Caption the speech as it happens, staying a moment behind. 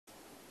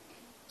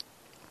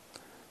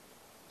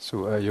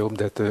So I hope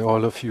that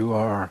all of you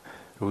are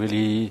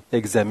really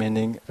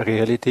examining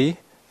reality,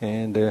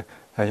 and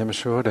I am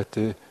sure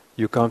that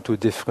you come to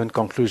different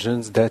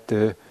conclusions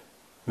that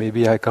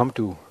maybe I come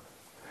to.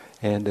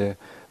 And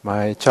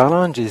my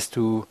challenge is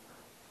to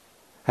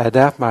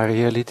adapt my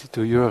reality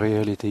to your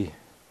reality.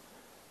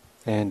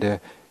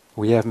 And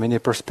we have many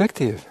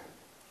perspectives.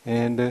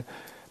 And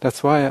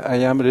that's why I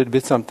am a little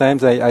bit,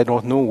 sometimes I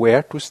don't know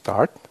where to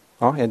start,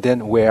 and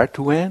then where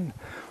to end.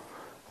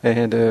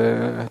 And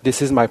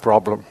this is my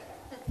problem.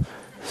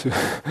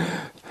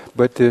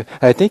 But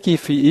I think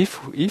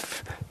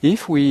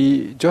if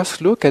we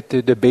just look at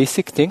the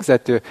basic things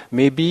that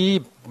may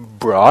be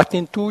brought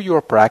into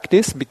your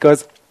practice,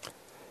 because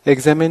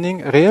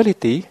examining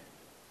reality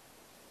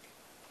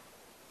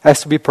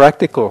has to be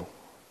practical,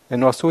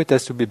 and also it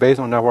has to be based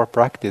on our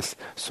practice.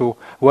 So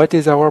what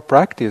is our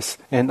practice,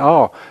 and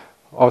how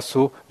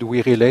also do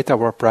we relate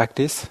our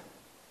practice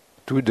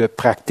to the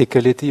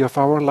practicality of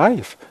our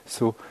life?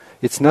 So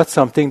it's not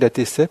something that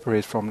is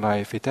separate from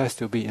life. It has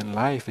to be in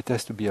life. It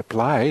has to be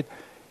applied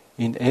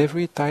in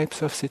every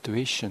types of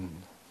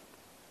situation.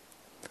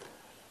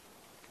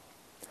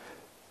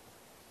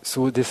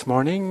 So this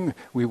morning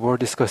we were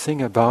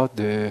discussing about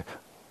the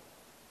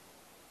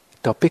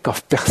topic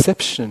of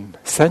perception,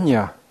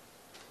 Sanna.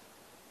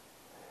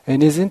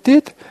 And isn't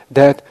it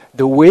that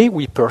the way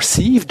we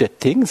perceive the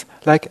things,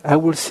 like I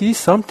will see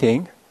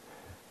something,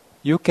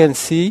 you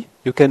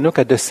can look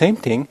at the same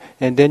thing,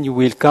 and then you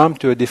will come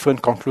to a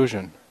different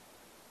conclusion.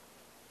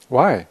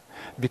 Why?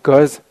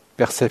 Because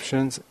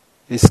perceptions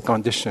is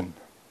conditioned.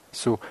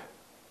 So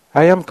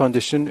I am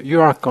conditioned,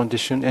 you are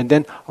conditioned, and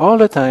then all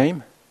the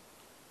time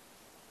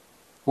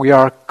we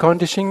are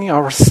conditioning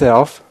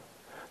ourselves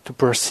to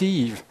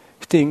perceive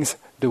things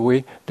the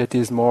way that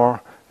is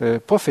more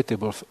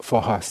profitable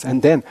for us.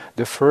 And then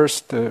the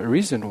first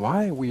reason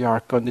why we are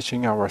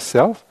conditioning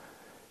ourselves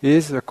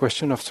is a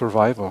question of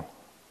survival.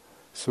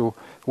 So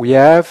we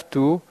have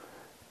to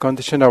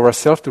condition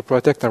ourselves to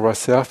protect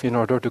ourselves in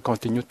order to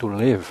continue to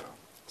live.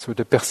 So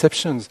the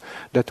perceptions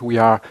that we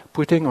are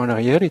putting on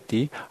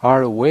reality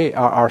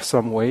are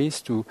some ways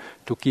to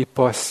keep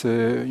us,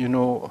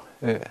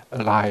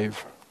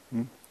 alive,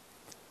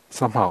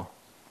 somehow.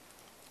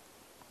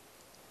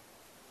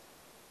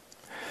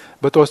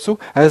 But also,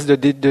 as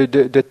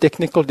the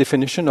technical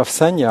definition of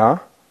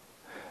Sanna,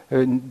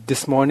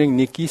 this morning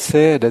Nikki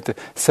said that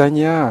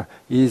Sanna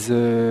is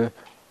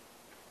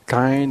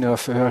kind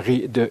of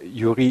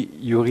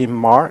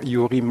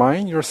you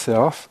remind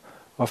yourself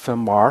of a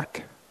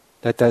mark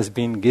that has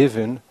been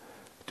given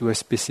to a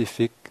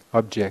specific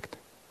object.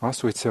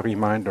 So it's a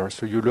reminder.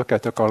 So you look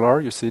at a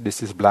color, you see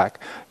this is black.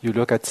 You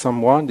look at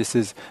someone, this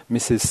is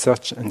Mrs.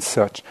 Such and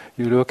Such.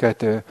 You look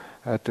at a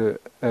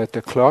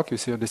clock, you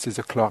see this is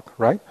a clock,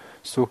 right?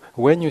 So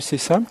when you see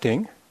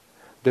something,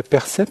 the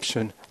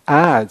perception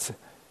adds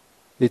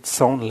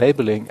its own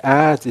labeling,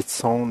 adds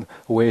its own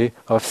way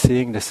of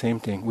seeing the same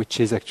thing, which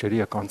is actually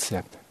a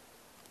concept.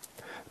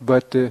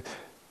 But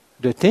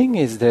the thing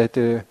is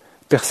that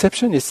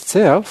perception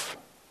itself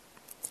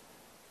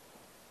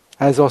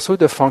has also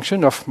the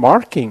function of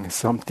marking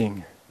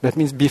something. That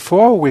means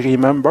before we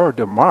remember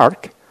the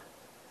mark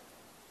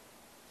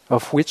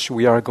of which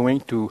we are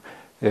going to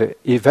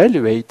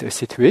evaluate a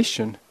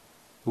situation,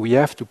 we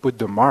have to put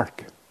the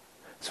mark.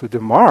 So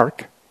the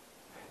mark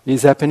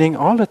is happening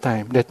all the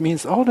time. That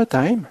means all the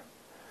time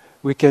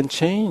we can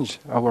change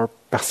our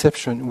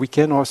perception. We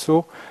can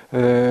also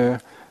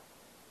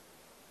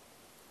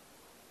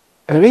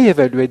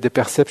reevaluate the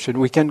perception.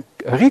 We can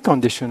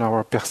recondition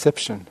our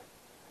perception.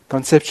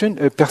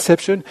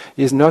 Perception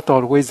is not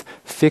always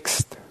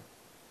fixed.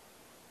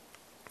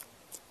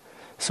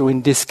 So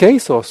in this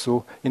case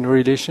also, in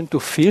relation to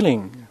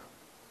feeling,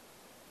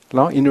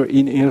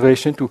 in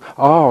relation to,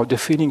 the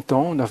feeling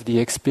tone of the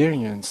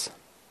experience,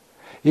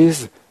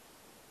 is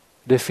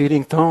the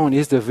feeling tone,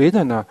 is the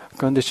vedana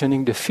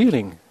conditioning the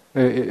feeling?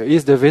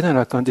 Is the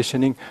vedana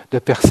conditioning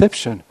the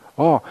perception?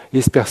 Or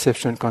is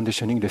perception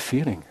conditioning the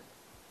feeling?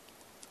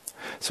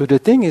 So the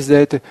thing is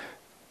that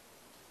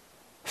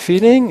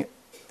feeling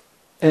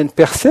and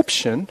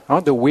perception,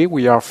 the way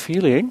we are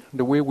feeling,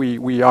 the way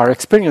we are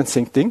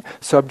experiencing things,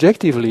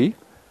 subjectively,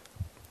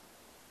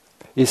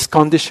 is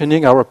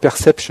conditioning our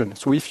perception.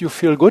 So if you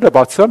feel good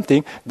about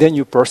something, then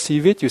you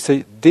perceive it, you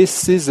say,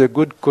 this is a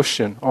good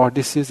cushion, or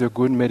this is a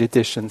good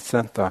meditation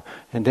center.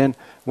 And then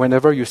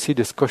whenever you see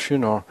this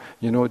cushion, or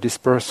this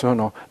person,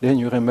 or then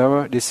you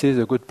remember, this is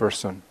a good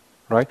person,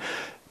 right?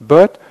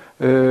 But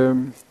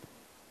then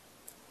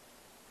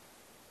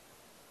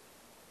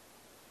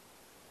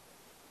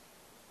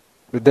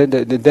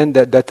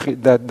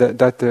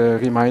that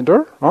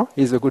reminder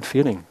is a good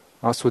feeling.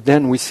 So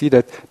then we see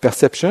that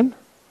perception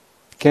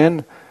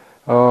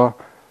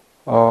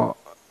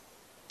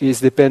is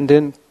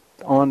dependent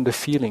on the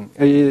feeling.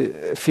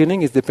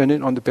 Feeling is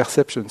dependent on the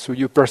perception. So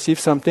you perceive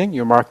something,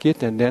 you mark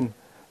it, and then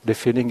the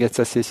feeling gets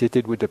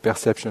associated with the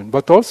perception.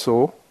 But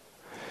also,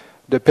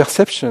 the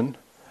perception,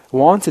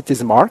 once it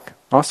is marked,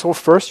 so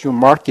first you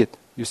mark it.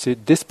 You say,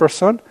 this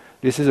person,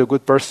 this is a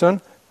good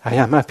person. I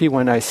am happy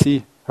when I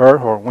see her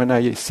or when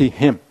I see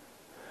him.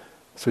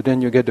 So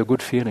then you get a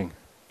good feeling.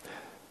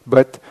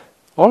 But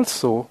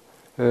also,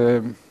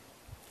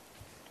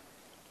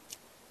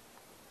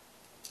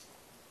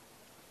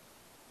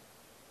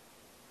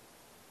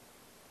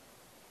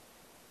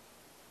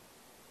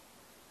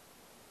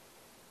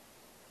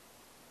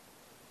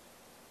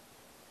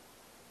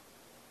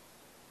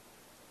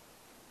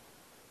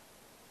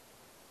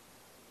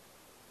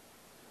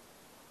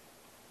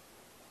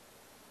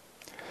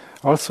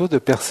 also the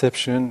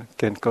perception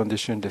can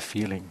condition the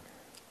feeling.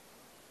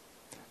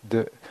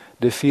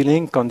 The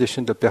feeling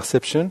condition the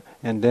perception,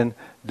 and then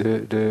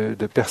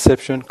the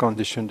perception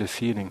condition the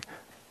feeling.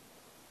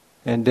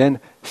 And then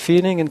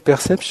feeling and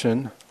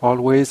perception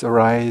always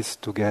arise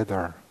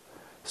together.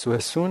 So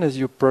as soon as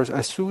you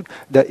assume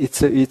that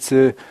it's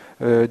a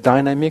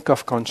dynamic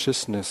of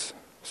consciousness.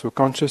 So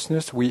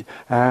consciousness we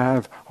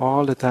have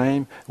all the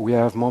time. We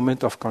have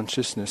moment of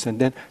consciousness, and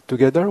then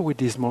together with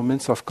these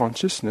moments of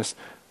consciousness,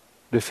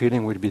 the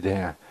feeling will be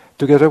there.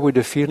 Together with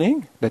the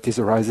feeling that is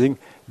arising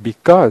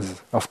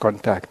because of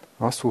contact.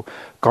 Also,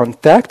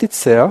 contact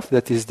itself,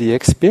 that is the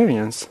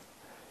experience,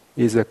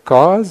 is a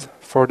cause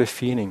for the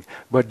feeling.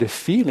 But the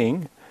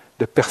feeling,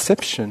 the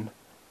perception,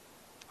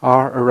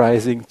 are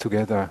arising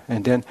together,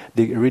 and then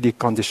they really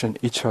condition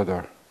each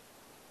other.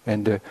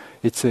 And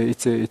it's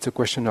a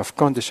question of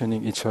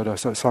conditioning each other.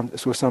 So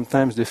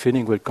sometimes the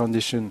feeling will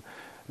condition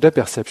the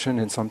perception,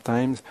 and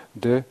sometimes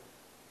the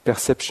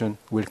perception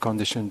will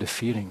condition the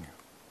feeling.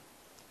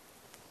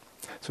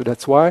 So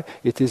that's why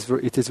it is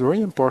very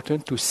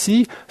important to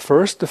see,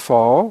 first of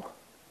all,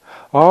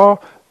 how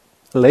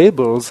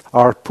labels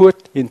are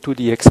put into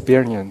the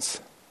experience.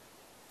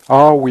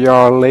 How we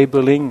are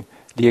labeling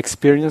the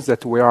experience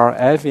that we are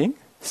having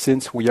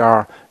since we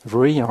are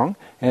very young,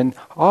 and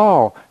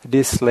how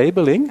this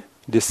labeling,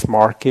 this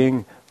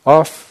marking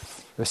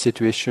of a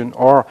situation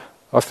or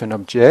of an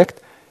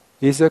object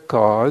is a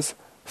cause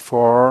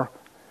for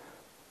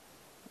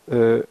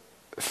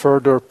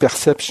further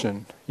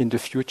perception in the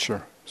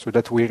future. So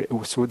that we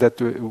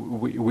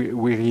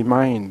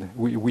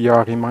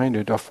are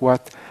reminded of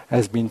what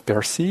has been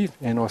perceived,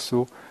 and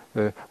also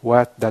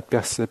what that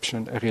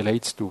perception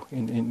relates to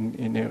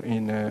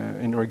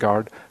in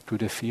regard to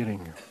the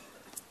feeling.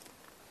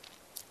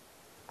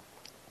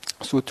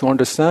 So to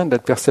understand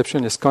that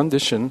perception is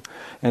conditioned,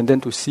 and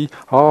then to see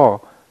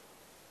how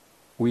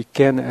we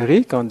can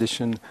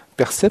recondition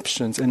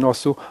perceptions, and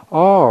also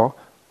how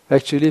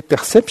actually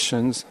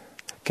perceptions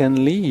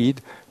can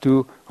lead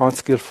to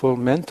unskillful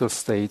mental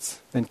states,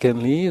 and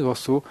can lead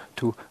also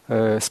to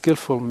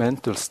skillful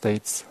mental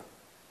states.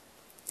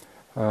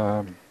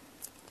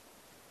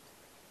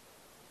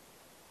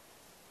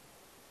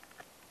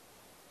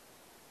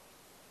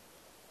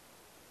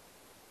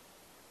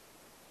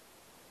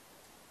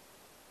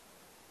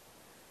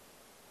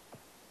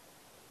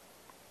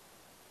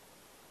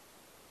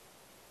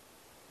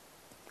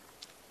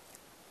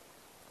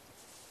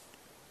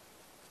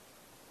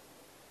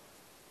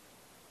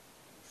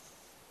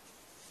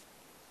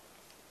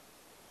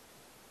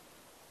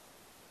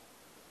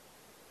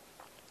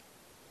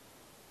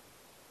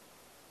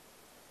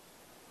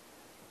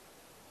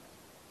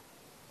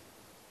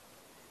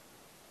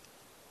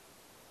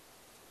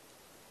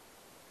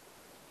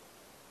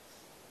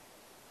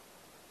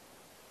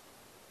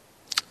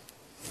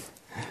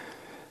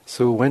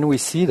 So when we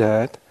see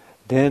that,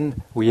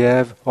 then we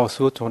have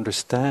also to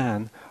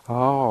understand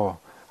how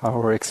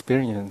our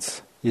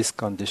experience is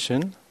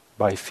conditioned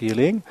by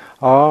feeling,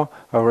 how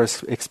our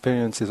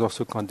experience is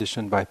also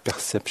conditioned by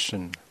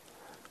perception.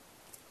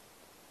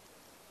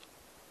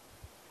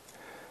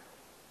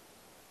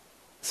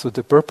 So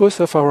the purpose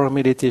of our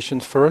meditation,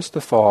 first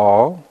of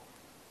all,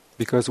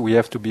 because we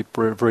have to be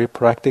very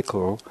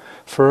practical,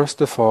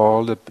 first of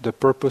all, the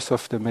purpose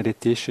of the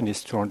meditation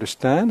is to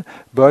understand,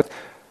 but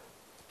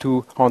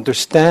to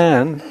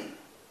understand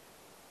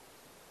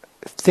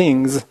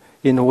things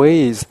in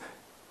ways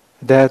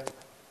that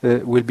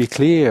will be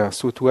clear.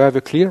 So to have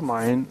a clear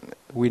mind,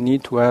 we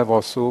need to have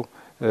also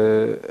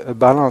a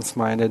balanced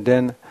mind, and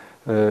then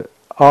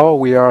how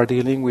we are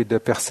dealing with the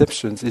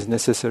perceptions is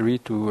necessary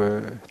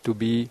to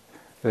be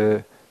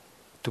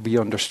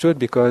understood,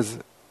 because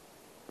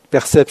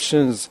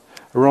perceptions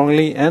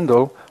wrongly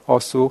handled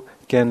also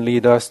can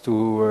lead us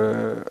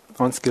to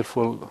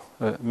unskillful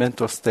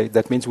mental state.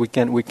 That means we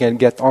can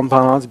get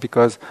unbalanced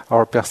because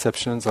our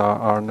perceptions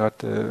are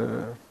not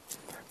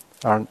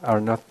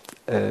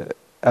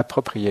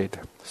appropriate.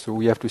 So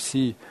we have to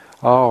see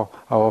how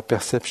our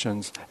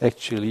perceptions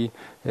actually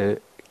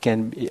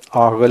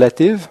are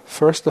relative,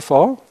 first of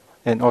all,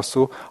 and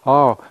also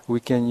how we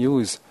can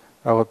use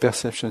our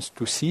perceptions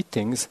to see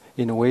things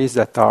in ways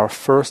that are,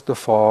 first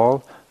of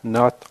all,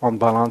 not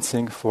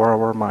unbalancing for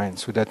our mind,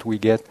 so that we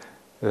get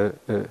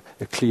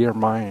a clear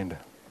mind.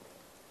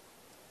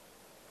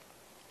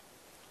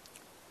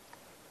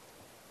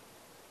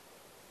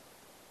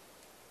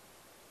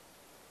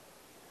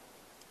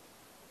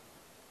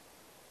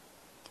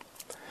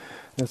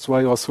 That's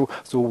why also,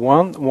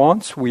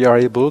 once we are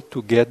able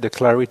to get the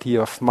clarity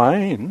of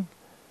mind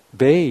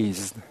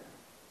based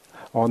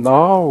on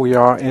how we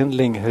are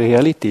handling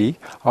reality,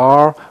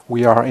 or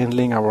we are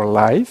handling our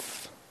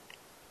life,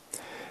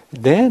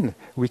 then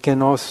we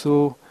can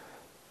also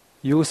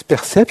use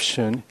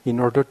perception in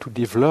order to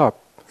develop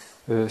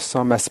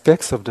some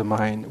aspects of the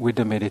mind with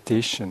the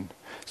meditation.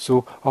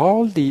 So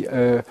all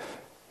the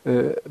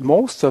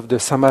most of the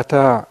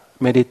samatha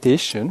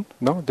meditation,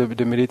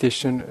 the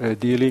meditation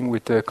dealing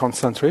with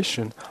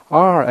concentration,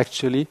 are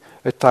actually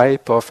a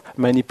type of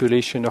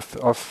manipulation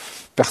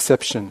of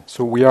perception.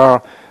 So we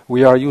are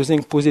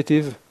using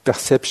positive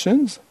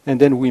perceptions,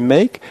 and then we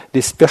make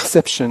these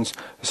perceptions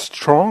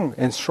strong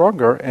and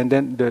stronger, and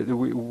then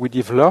we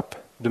develop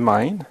the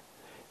mind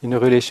in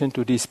relation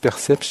to these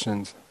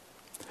perceptions.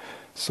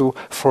 So,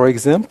 for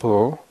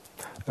example,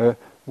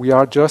 we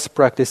are just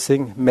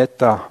practicing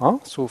metta.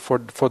 So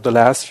for the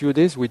last few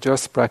days, we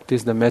just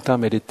practiced the metta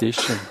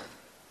meditation.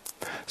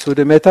 So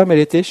the metta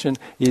meditation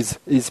is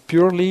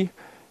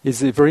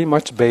very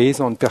much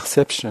based on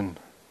perception.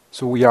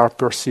 So we are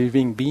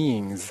perceiving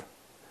beings.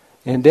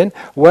 And then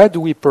what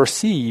do we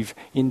perceive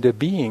in the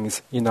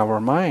beings in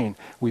our mind?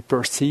 We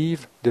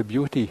perceive the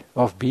beauty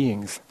of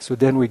beings. So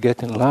then we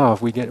get in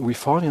love. We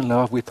fall in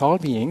love with all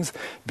beings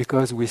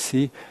because we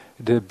see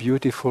the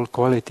beautiful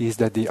qualities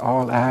that they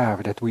all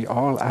have, that we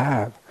all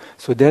have.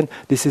 So then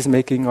this is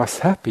making us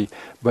happy,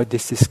 but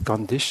this is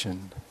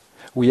conditioned.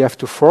 We have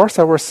to force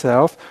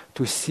ourselves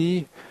to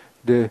see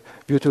the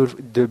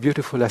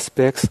beautiful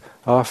aspects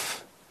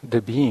of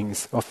the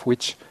beings of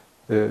which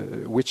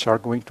are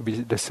going to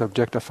be the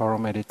subject of our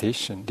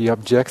meditation, the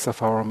objects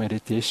of our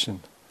meditation.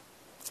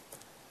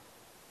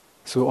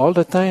 So all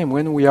the time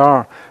when we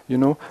are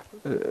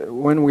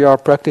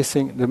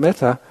practicing the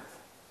metta,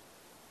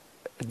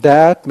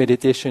 that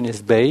meditation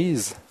is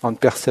based on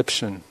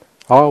perception,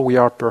 how we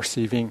are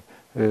perceiving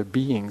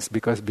beings,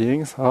 because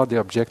beings are the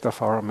object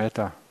of our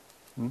metta.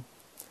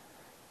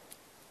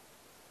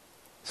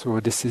 So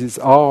this is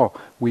how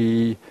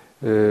we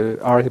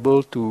are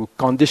able to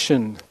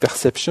condition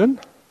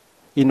perception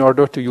in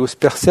order to use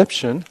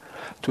perception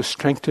to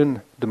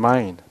strengthen the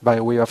mind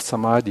by way of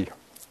samadhi.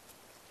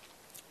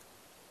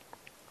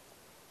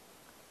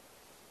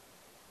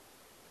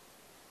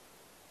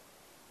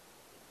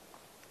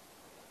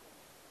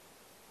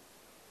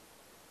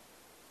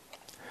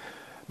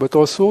 But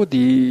also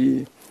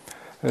the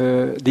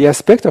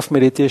aspect of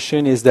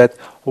meditation is that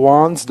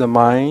once the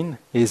mind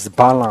is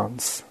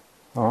balanced,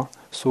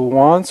 so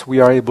once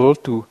we are able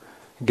to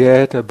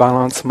get a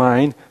balanced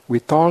mind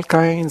with all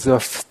kinds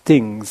of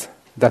things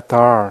that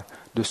are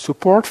the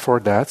support for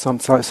that,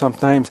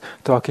 sometimes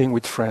talking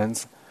with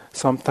friends,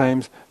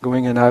 sometimes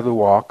going and have a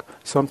walk,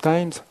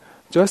 sometimes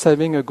just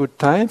having a good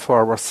time for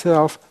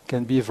ourselves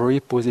can be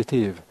very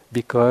positive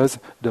because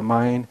the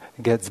mind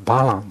gets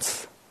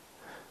balanced.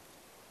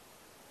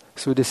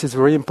 So this is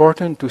very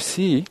important to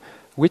see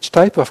which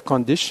type of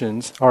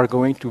conditions are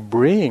going to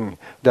bring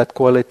that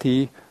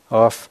quality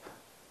of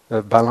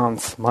a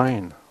balanced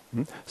mind.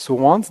 So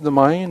once the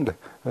mind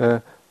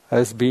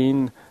has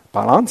been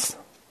balanced,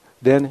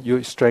 then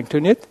you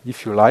strengthen it,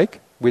 if you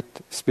like, with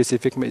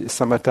specific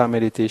samatha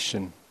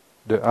meditation.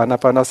 The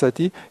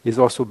anapanasati is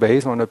also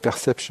based on a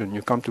perception.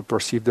 You come to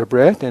perceive the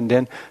breath, and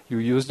then you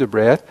use the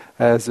breath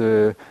as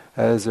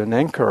an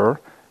anchor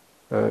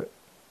to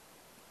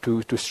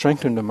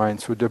strengthen the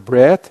mind. So the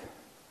breath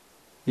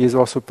is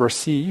also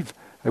perceived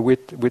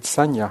with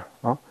sanya.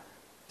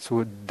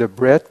 So the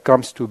breath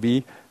comes to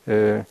be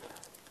the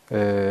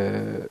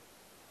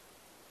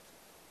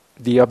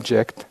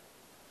object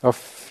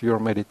of your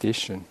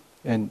meditation,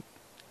 and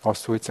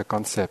also it's a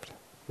concept.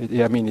 It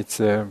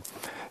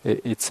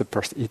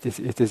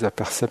is a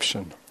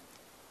perception.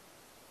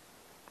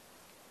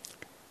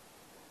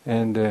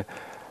 And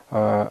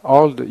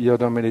all the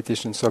other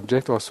meditation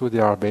subjects also, they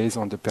are based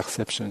on the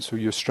perception. So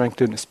you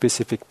strengthen a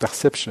specific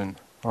perception,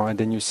 and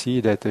then you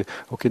see that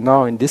okay,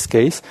 now in this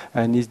case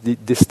I need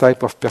this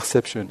type of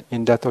perception.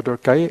 In that other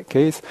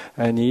case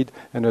I need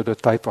another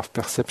type of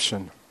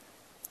perception.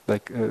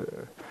 Like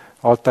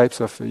all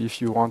types of,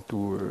 if you want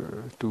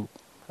to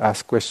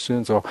ask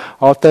questions, or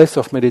all types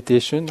of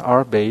meditation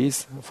are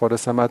based, for the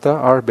samatha,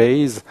 are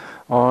based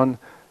on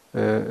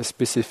a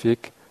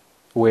specific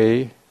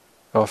way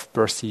of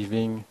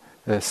perceiving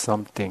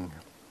something.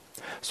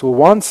 So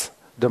once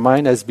the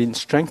mind has been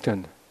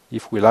strengthened,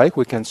 if we like,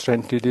 we can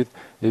strengthen it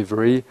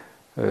very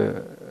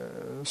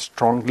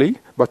strongly.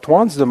 But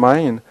once the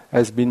mind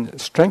has been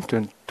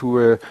strengthened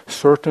to a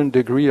certain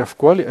degree of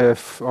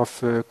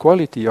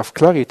quality, of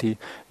clarity,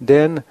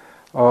 then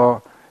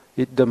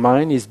the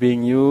mind is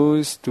being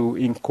used to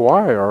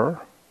inquire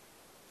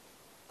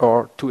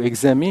or to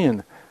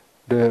examine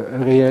the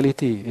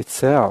reality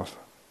itself.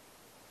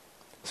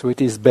 So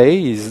it is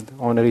based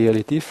on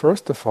reality,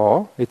 first of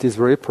all. It is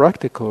very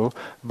practical,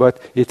 but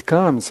it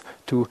comes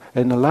to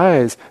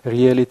analyze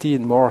reality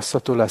in more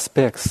subtle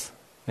aspects.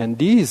 And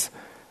these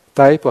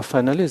type of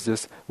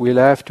analysis will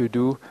have to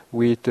do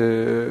with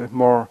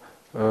more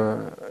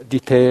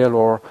detail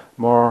or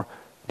more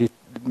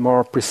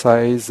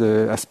precise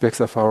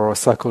aspects of our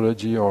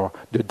psychology, or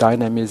the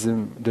dynamics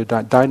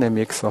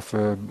of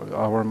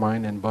our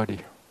mind and body.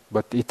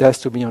 but it has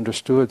to be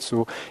understood.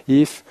 So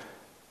if,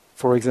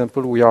 for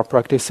example, we are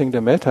practicing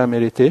the metta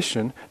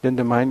meditation, then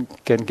the mind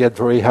can get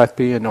very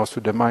happy, and also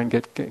the mind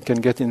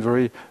can get in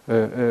very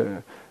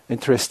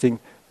interesting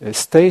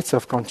states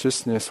of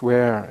consciousness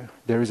where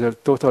there is a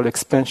total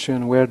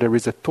expansion, where there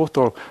is a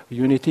total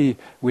unity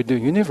with the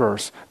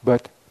universe.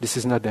 But this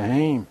is not the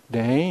aim. The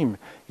aim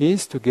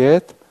is to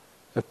get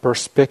a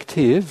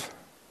perspective,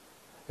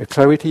 a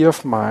clarity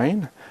of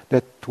mind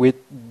that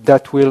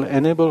will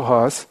enable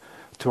us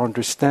to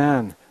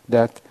understand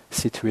that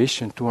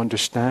situation, to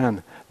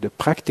understand the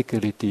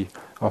practicality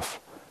of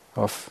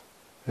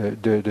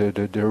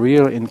the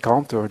real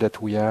encounter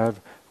that we have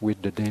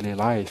with the daily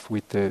life,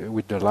 with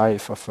the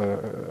life of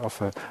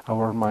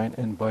our mind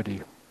and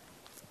body.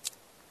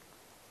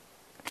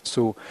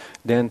 So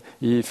then,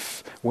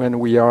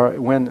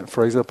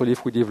 for example,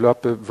 if we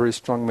develop a very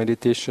strong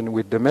meditation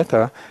with the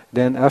metta,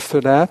 then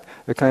after that,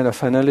 a kind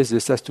of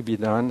analysis has to be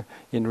done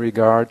in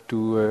regard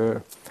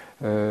to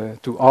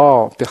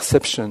all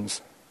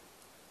perceptions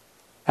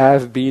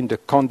have been the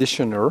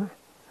conditioner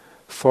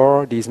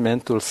for these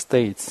mental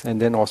states,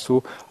 and then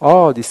also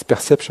all these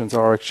perceptions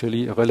are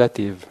actually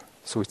relative.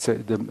 So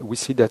we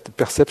see that the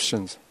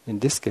perceptions in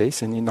this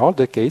case and in all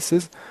the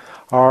cases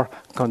are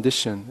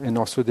conditioned, and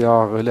also they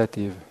are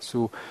relative.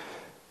 So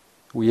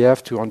we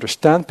have to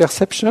understand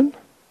perception,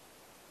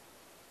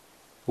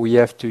 we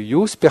have to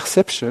use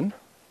perception,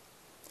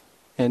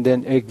 and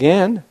then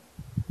again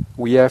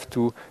we have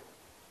to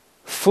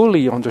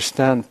fully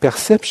understand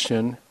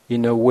perception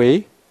in a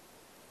way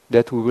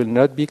that we will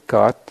not be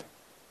caught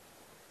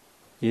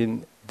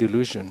in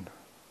delusion.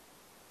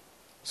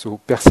 So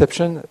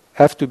perception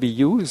have to be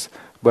used,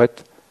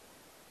 but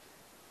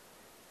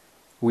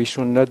we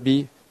should not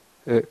be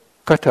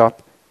caught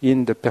up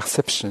in the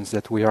perceptions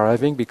that we are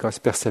having, because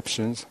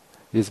perceptions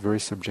is very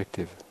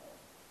subjective.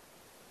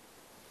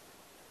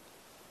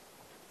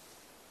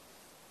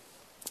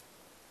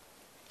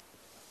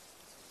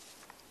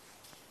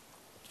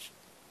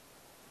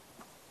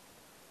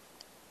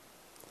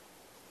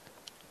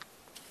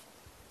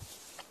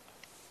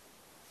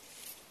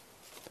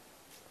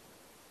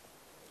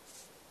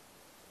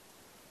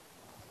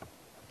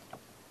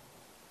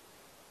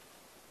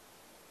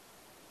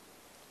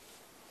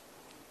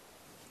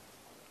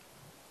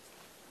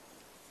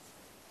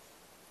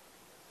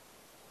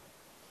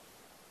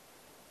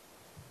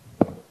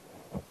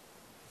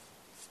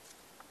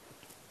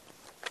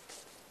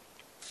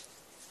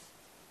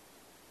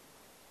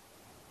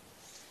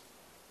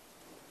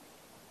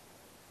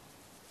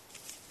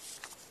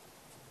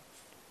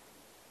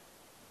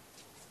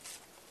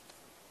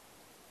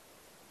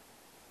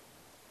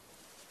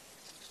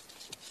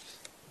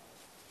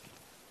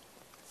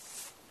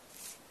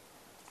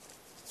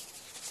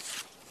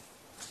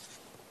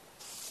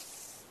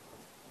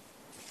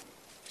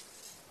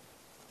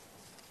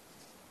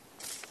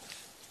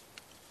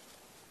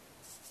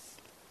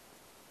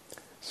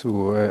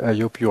 So I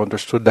hope you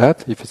understood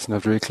that. If it's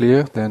not very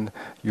clear, then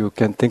you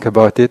can think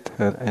about it,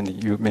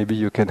 and maybe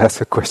you can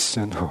ask a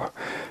question, or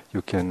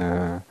you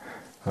can,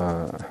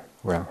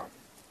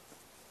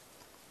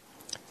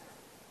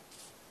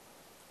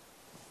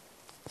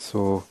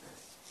 So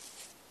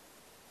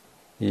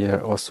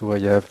here also I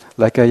have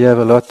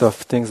a lot of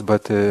things,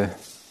 but it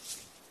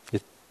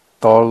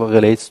all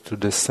relates to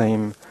the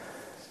same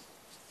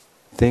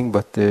thing,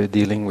 but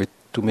dealing with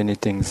too many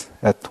things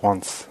at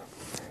once.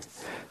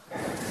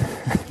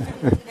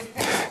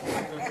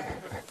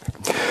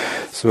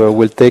 So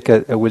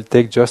I will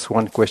take just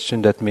one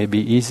question that may be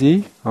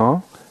easy,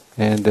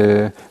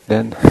 and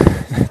then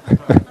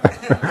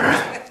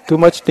too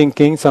much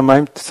thinking.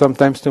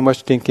 Sometimes too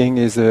much thinking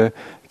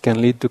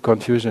can lead to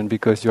confusion,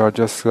 because you are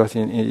just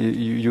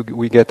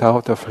we get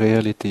out of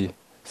reality.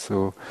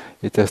 So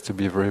it has to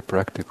be very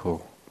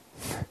practical.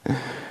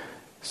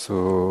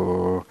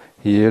 So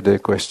here the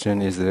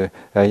question is: I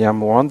am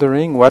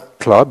wondering what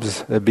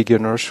clubs a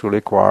beginner should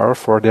acquire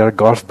for their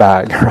golf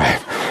bag,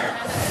 right?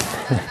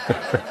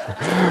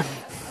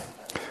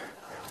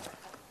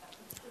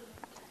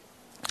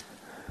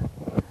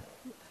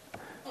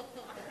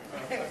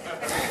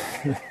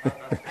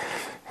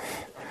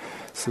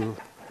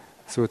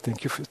 So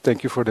thank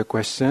you for the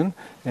question,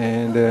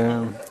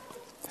 and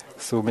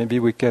so maybe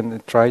we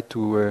can try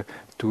to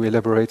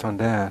elaborate on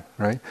that,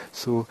 right?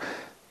 So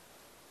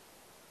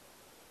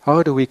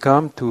how do we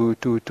come to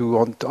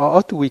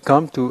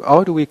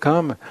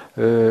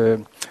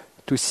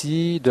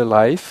see the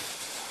life?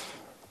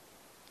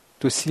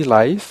 To see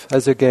life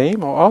as a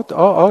game, or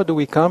how do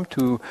we come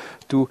to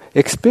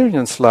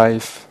experience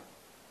life?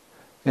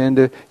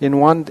 And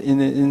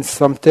in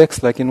some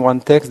texts, like in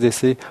one text, they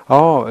say,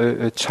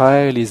 a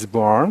child is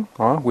born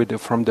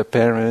from the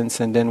parents,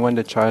 and then when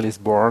the child is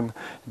born,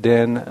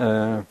 then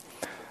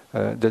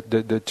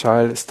the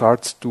child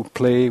starts to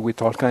play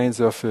with all kinds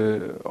of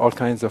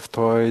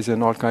toys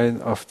and all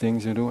kinds of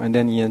things, and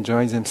then he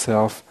enjoys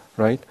himself,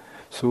 right?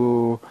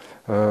 So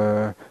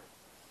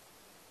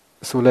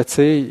let's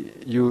say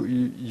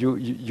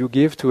you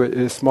give to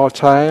a small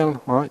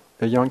child,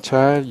 a young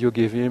child, you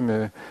give him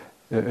a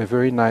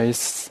very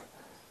nice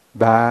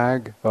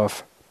bag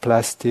of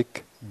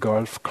plastic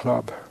golf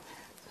club.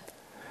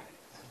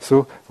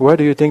 So what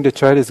do you think the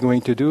child is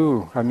going to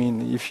do? I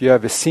mean, if you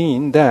have a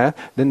scene there,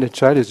 then the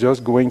child is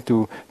just going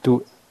to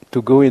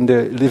go in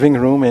the living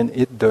room and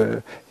hit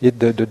the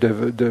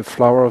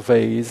flower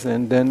vase,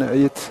 and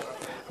then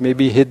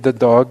maybe hit the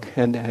dog,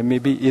 and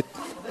maybe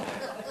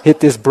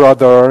hit his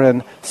brother,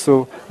 and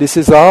so this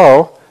is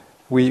how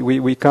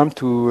we come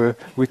to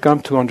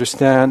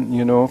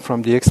understand,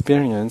 from the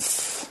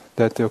experience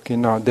that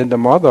now then the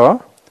mother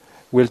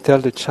will tell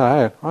the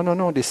child, oh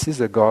no, this is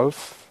a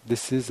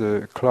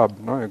club,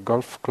 no, a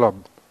golf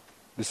club.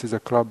 This is a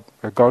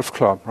golf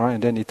club, right?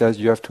 And then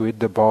you have to hit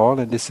the ball,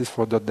 and this is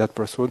for that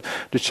person.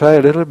 The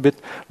child,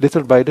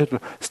 little by little,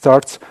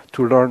 starts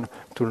to learn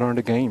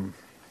the game,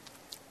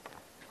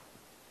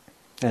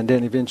 and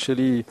then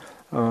eventually,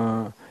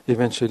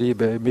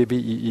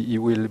 maybe he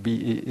will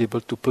be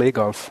able to play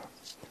golf.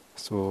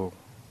 So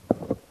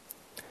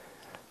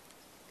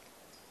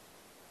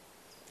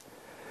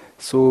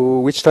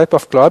which type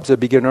of clubs a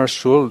beginner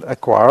should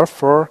acquire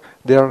for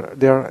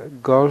their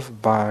golf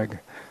bag?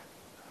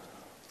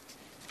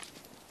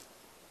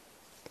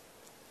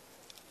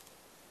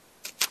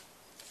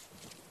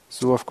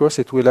 So of course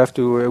it will have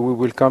to. We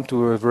will come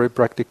to a very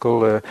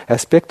practical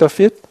aspect of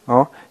it,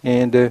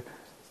 and.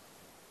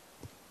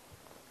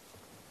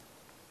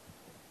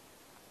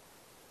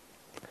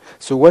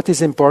 So what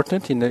is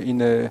important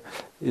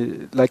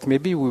like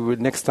maybe we will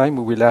next time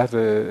we will have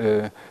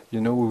a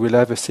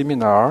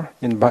seminar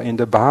in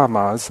the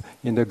Bahamas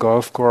in the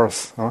golf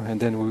course, and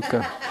then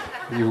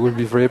you will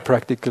be very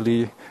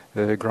practically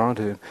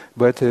grounded.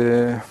 But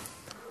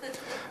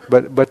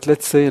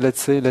let's say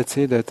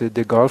that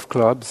the golf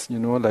clubs,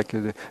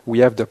 we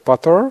have the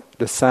putter,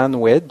 the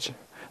sand wedge,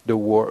 the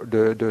wood,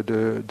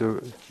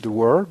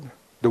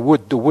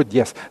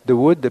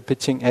 the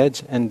pitching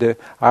edge, and the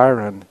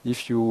iron.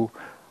 If you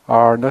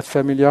are not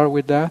familiar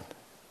with that,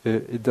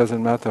 it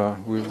doesn't matter.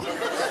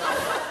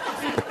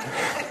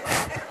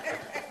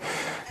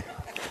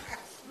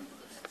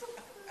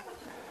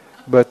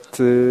 But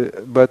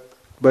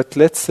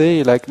let's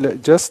say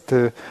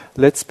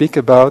let's speak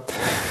about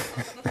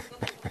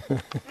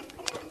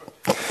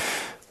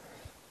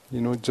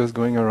just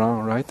going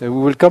around, right? We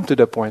will come to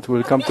the point.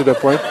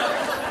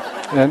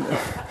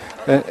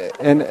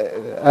 And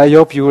I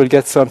hope you will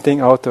get something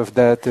out of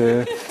that.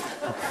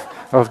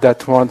 Of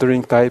that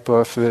wandering type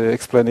of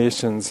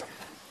explanations.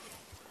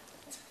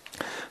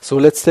 So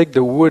let's take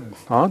the wood.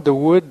 The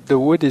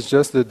wood is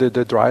just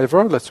the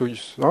driver.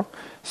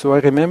 So I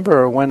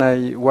remember when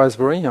I was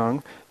very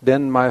young,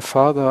 then my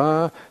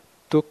father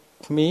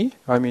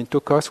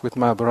took us with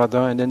my brother,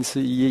 and then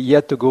he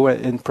had to go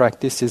and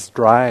practice his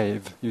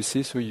drive. You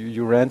see, so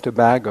you rent a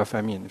bag of,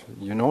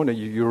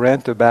 you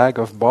rent a bag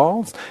of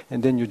balls,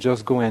 and then you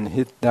just go and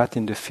hit that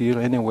in the field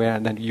anywhere,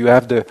 and then you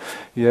have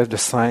the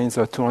signs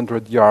of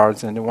 200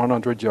 yards and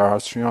 100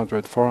 yards,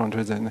 300,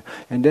 400,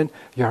 and then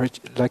you're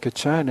like a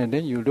child, and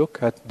then you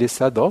look at this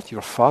adult,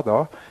 your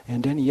father,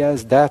 and then he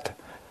has that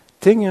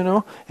thing,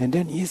 and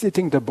then he's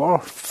hitting the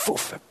ball,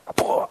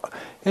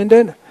 and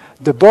then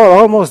the ball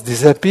almost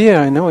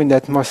disappears, in the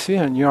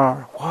atmosphere, and you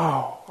are,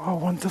 wow, oh,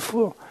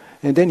 wonderful.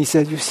 And then he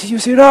said, you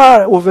see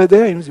that over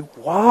there? And you say,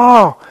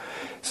 wow,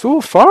 so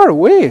far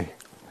away.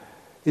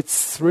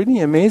 It's really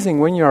amazing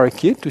when you are a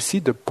kid to see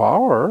the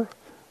power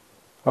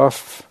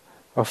of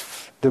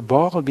the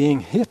ball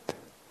being hit.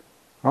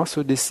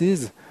 Also, this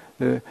is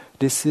a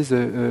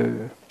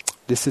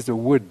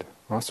wood.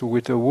 Also,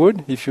 with a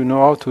wood, if you know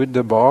how to hit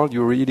the ball,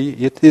 you really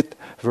hit it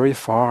very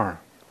far.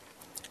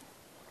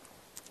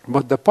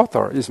 But the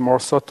putter is more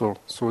subtle.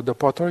 So the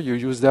putter, you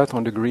use that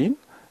on the green,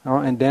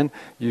 and then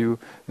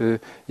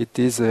it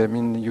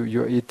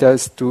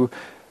has to.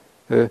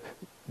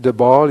 The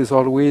ball is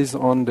always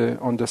on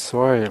the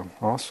soil.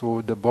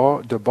 So the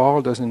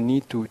ball doesn't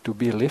need to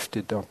be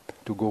lifted up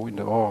to go in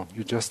the hole.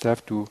 You just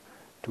have to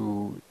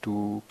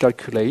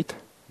calculate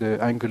the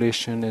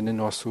angulation and then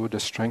also the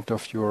strength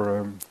of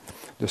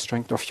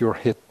your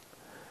hit.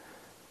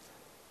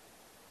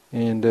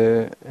 And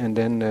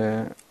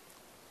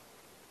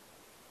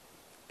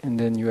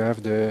then you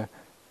have the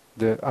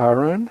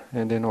iron,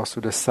 and then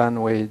also the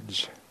sand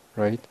wedge,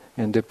 right,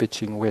 and the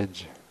pitching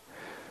wedge.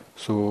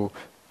 So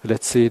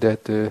let's say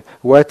that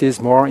what is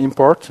more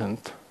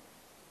important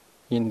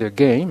in the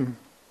game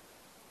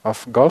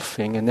of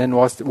golfing, and then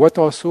what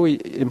also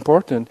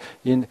important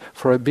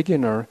for a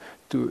beginner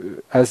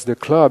as the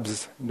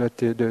clubs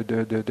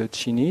that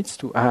she needs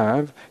to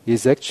have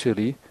is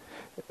actually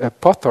a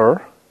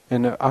putter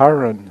and an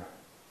iron.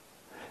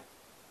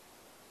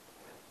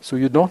 So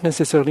you don't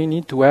necessarily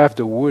need to have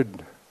the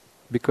wood,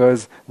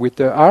 because with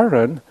the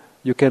iron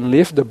you can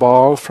lift the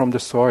ball from the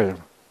soil.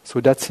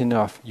 So that's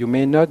enough. You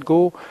may not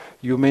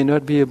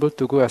be able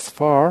to go as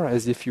far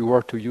as if you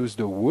were to use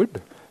the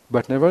wood,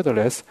 but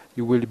nevertheless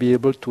you will be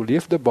able to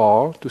lift the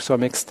ball to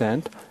some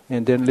extent,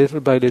 and then little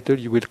by little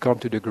you will come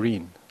to the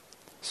green.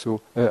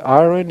 So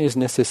iron is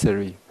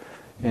necessary.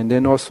 And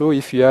then also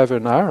if you have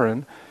an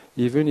iron,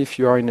 even if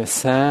you are in a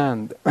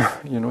sand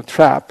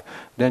trap,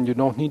 then you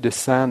don't need the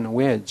sand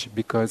wedge,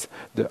 because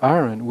the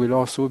iron will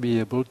also be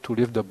able to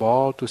lift the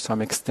ball to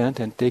some extent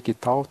and take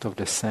it out of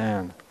the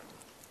sand.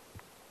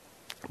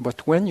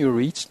 But when you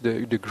reach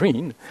the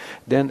green,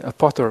 then a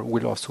putter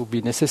will also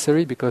be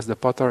necessary, because the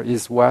putter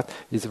is what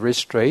is very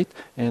straight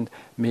and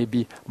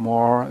maybe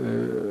more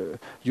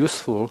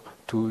useful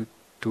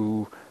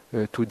to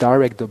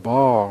direct the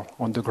ball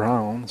on the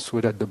ground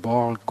so that the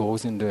ball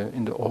goes in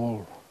the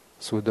hole.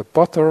 So the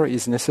putter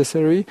is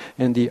necessary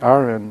and the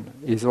iron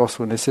is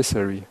also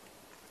necessary.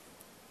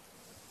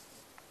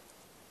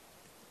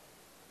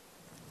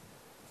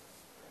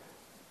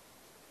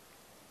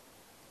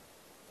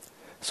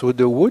 So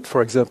the wood,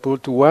 for example,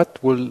 to what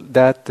will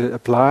that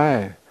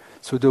apply?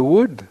 So the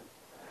wood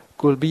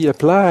could be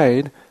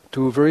applied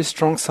to very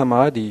strong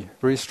samadhi,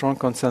 very strong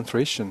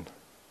concentration.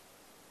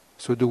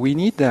 So do we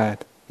need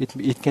that?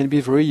 It can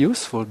be very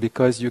useful,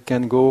 because you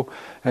can go,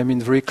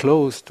 very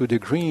close to the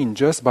green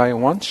just by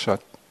one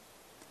shot.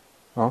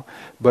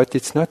 But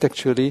it's not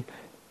actually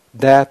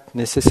that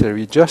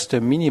necessary, just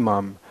a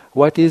minimum.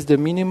 What is the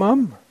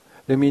minimum?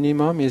 The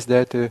minimum is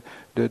that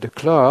the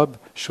club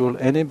should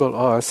enable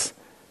us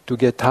to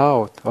get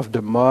out of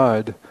the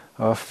mud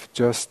of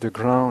just the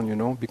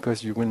ground,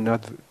 because you will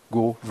not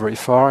go very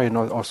far and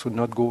also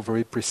not go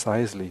very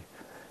precisely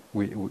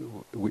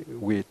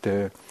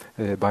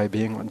by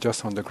being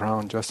just on the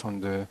ground, just on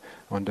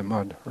the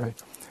mud, right?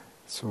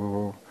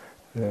 So,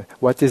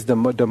 what is the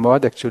mud? The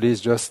mud actually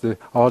is just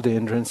all the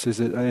hindrances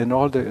and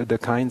all the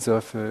kinds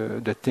of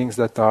the things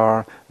that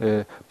are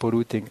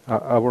polluting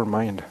our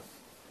mind,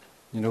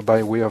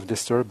 by way of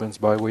disturbance,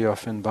 by way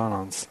of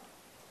imbalance.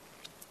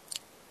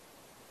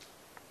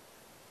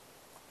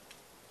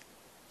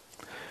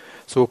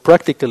 So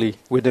practically,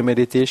 with the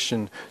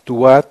meditation, to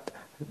what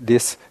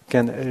this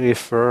can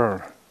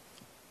refer.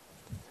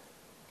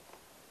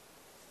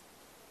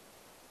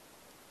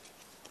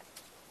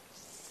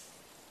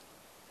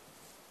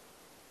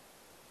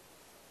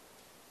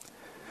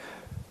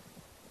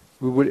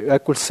 I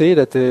could say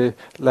that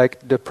like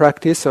the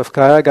practice of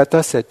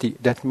kayagata sati,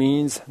 that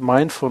means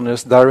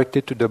mindfulness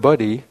directed to the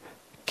body,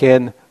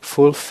 can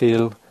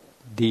fulfill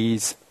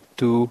these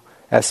two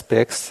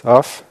aspects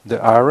of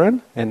the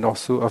iron and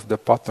also of the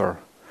putter.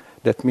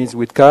 That means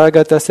with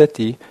kayagata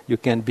sati, you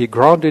can be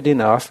grounded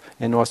enough,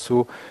 and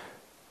also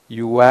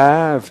you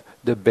have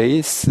the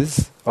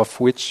basis of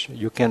which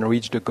you can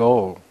reach the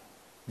goal.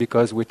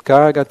 Because with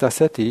kayagata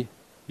sati,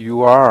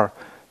 you are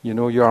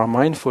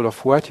mindful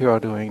of what you are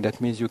doing. That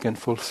means you can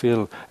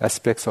fulfill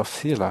aspects of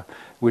sila.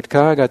 With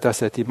kayagata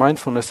sati,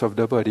 mindfulness of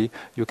the body,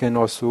 you can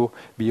also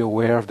be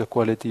aware of the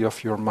quality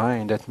of your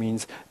mind. That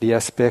means the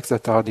aspects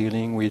that are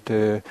dealing with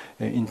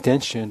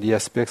intention, the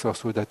aspects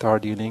also that are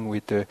dealing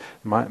with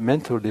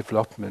mental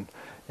development.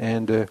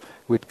 And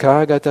with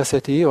kayagata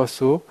sati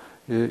also,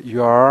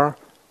 you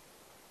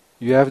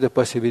have the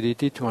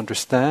possibility to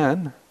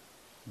understand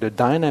the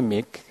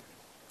dynamic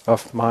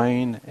of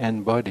mind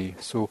and body.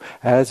 So,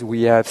 as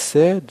we have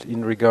said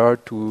in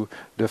regard to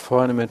the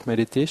 4-element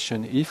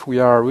meditation, if we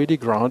are really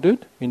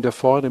grounded in the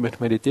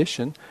 4-element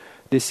meditation,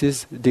 this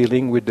is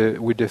dealing with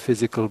the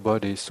physical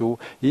body. So,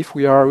 if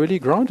we are really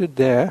grounded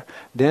there,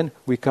 then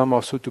we come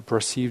also to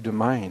perceive the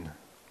mind.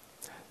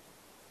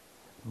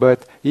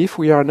 But if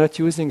we are not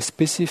using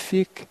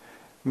specific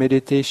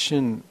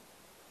meditation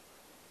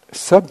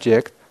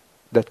subject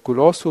that could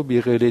also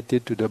be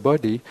related to the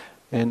body,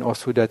 and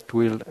also that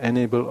will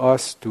enable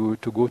us to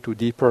go to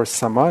deeper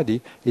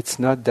samadhi, it's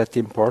not that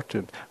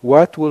important.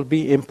 What will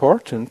be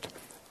important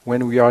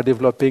when we are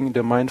developing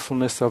the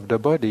mindfulness of the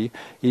body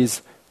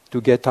is to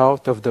get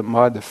out of the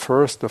mud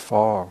first of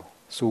all.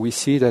 So we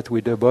see that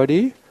with the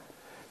body,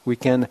 we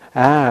can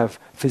have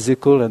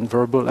physical and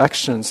verbal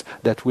actions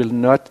that will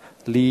not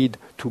lead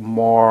to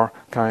more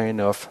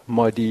kind of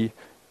muddy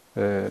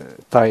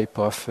type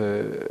of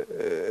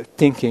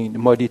thinking,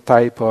 muddy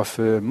type of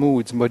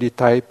moods, muddy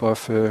type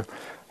of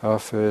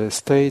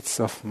states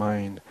of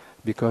mind,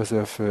 because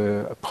of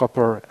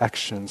proper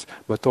actions.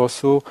 But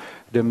also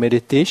the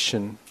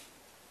meditation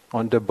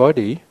on the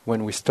body,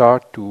 when we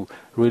start to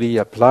really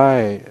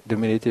apply the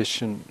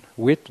meditation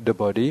with the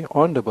body,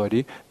 on the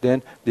body,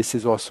 then this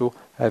is also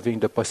having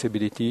the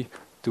possibility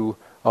to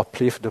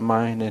uplift the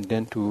mind and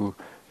then to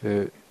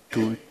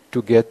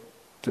get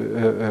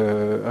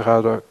a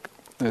rather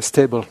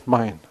stable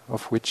mind,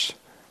 of which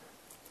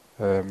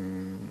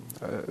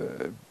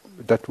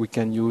that we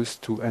can use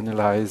to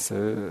analyze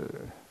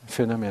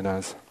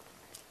phenomena.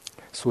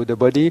 So the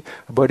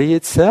body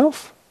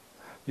itself,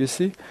 you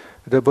see,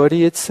 the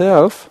body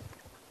itself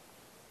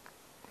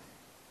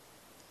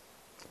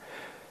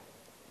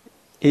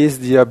is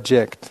the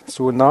object.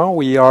 So now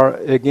we are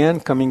again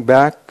coming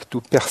back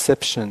to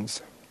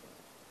perceptions.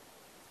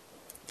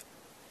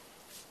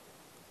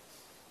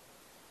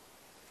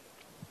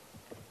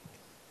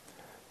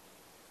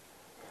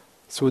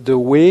 So the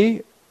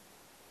way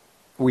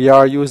we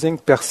are using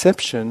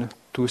perception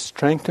to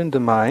strengthen the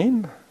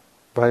mind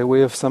by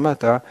way of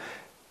samatha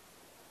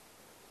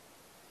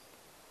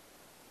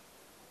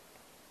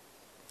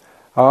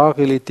are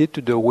related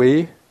to the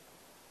way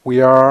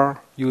we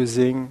are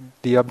using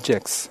the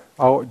objects,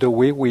 or the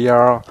way we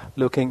are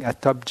looking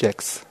at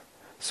objects.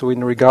 So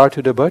in regard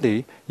to the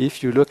body,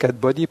 if you look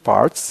at body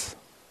parts,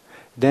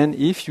 then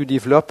if you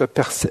develop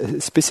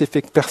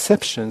specific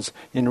perceptions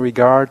in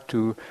regard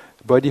to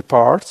body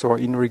parts or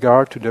in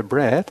regard to the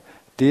breath,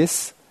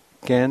 this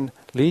can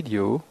lead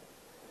you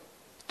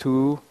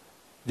to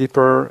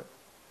deeper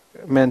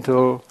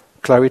mental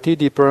clarity,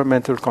 deeper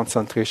mental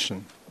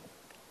concentration.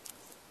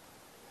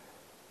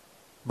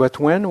 But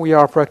when we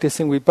are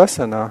practicing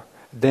vipassana,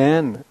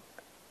 then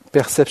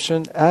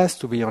perception has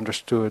to be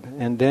understood,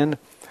 and then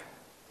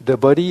the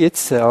body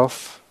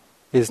itself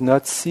is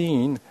not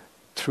seen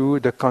through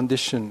the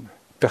conditioned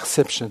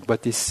perception,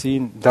 but is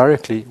seen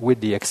directly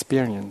with the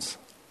experience.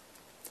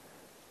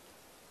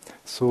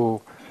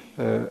 So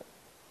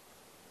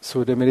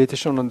the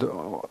meditation on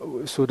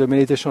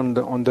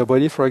the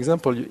body, for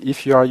example,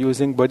 if you are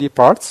using body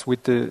parts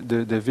with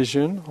the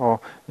vision, or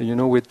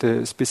with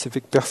the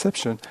specific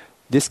perception,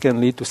 this can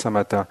lead to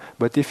samatha.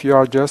 But if you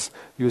are just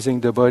using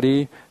the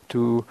body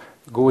to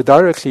go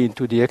directly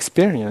into the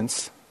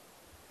experience,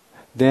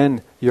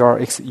 then you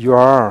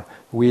are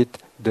with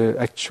the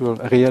actual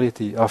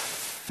reality of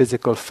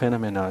physical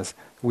phenomena,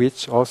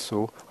 which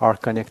also are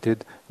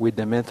connected with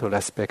the mental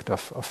aspect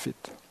of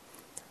it.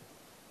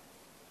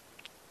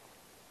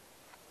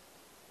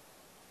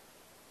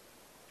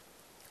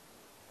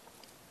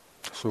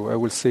 So I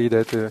will say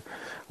that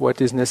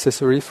what is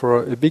necessary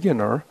for a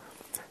beginner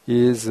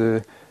is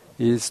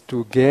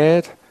to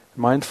get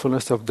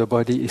mindfulness of the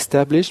body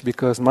established,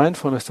 because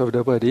mindfulness of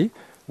the body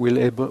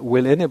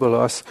will enable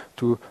us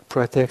to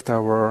protect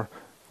our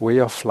way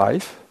of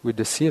life with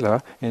the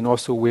sila, and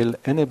also will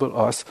enable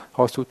us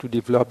also to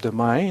develop the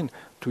mind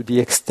to the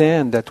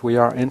extent that we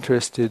are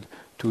interested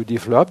to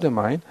develop the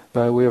mind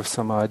by way of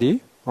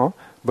samadhi,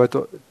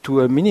 but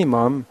to a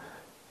minimum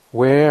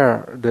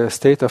where the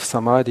state of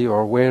samadhi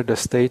or where the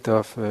state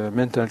of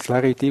mental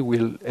clarity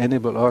will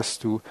enable us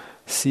to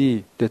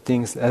see the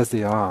things as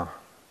they are.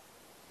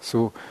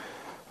 So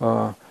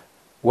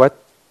what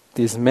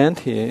is meant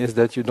here is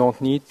that you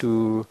don't need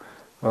to,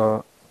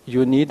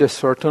 you need a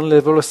certain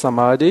level of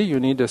samadhi, you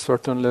need a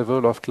certain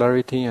level of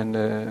clarity and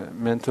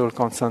mental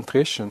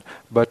concentration,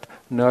 but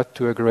not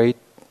to a great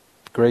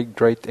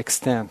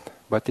extent.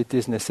 But it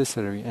is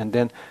necessary. And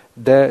then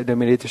the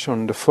meditation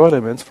on the four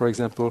elements, for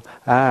example,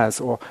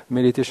 or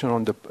meditation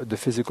on the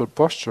physical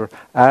posture,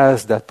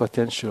 has that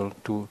potential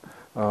to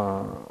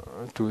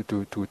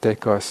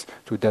take us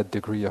to that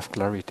degree of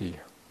clarity.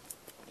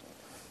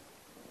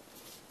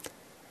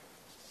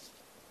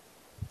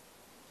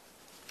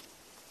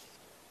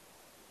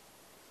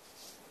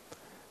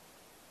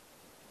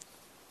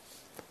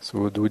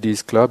 So do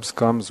these clubs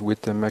comes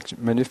with the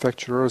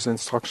manufacturer's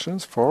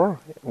instructions for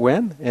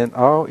when and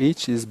how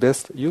each is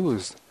best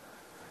used?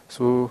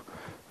 So,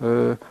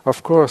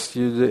 of course,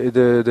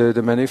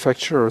 the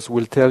manufacturers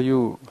will tell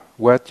you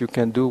what you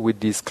can do with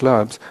these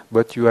clubs,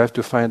 but you have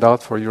to find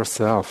out for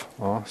yourself.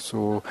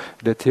 So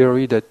the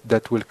theory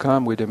that will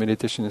come with the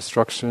meditation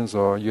instructions,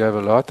 or you have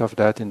a lot of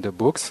that in the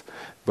books,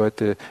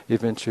 but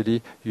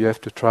eventually you have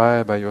to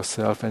try by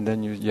yourself, and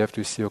then you have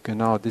to see, okay,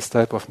 now this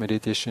type of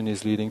meditation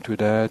is leading to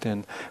that,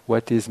 and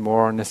what is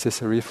more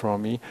necessary for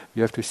me.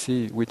 You have to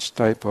see which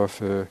type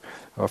of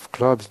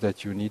clubs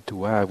that you need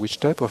to have, which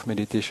type of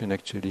meditation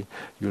actually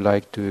you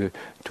like to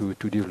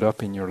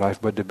develop in your life.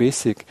 But the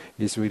basic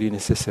is really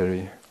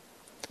necessary.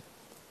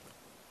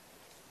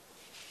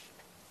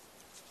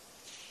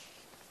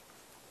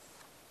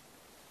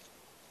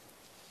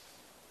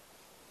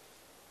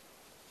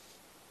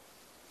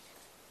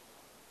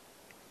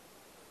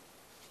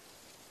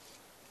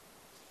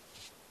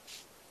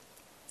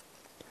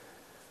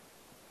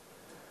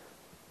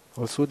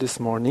 Also this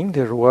morning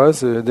there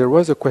was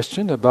a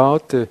question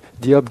about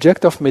the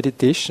object of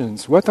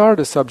meditations. What are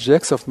the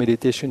subjects of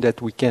meditation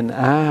that we can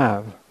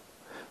have?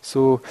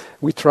 So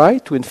we try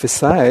to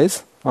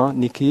emphasize,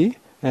 Nikki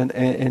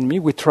and me,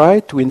 we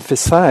try to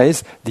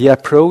emphasize the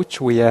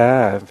approach we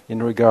have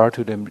in regard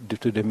to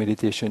the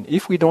meditation.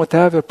 If we don't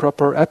have a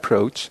proper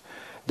approach,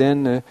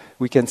 then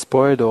we can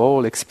spoil the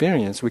whole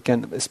experience. We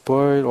can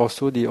spoil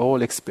also the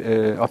whole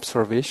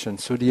observation.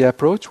 So the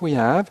approach we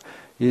have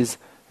is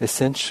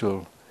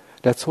essential.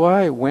 That's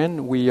why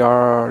when we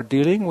are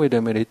dealing with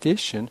a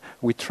meditation,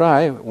 we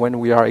try, when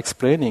we are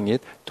explaining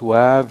it, to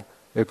have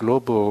a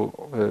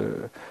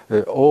global,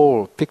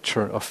 whole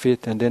picture of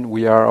it, and then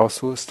we are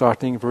also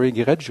starting very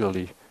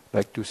gradually,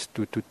 like to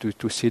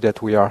see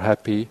that we are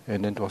happy,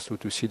 and then also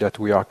to see that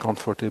we are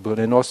comfortable,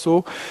 and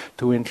also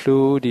to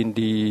include in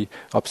the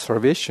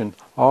observation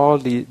all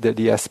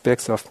the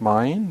aspects of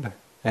mind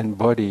and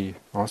body.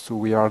 Also,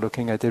 we are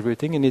looking at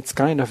everything, and it's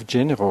kind of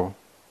general,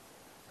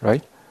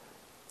 right?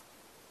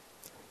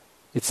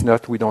 It's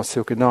not, we don't say,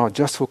 okay, now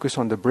just focus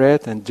on the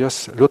breath and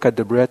just look at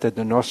the breath at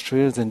the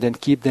nostrils and then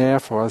keep there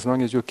for as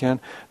long as you can.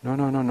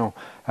 No.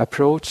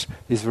 Approach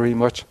is very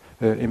much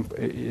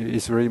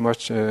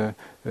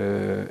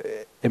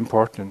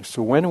important.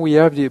 So when we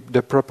have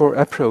the proper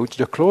approach,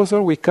 the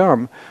closer we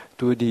come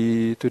to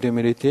the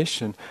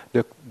meditation,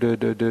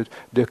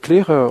 the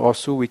clearer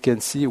also we can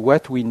see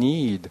what we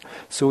need.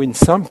 So in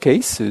some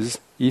cases,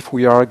 if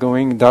we are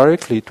going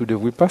directly to the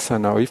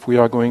vipassana, or if we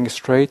are going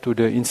straight to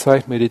the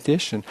insight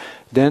meditation,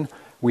 then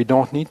we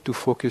don't need to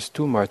focus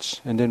too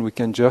much, and then we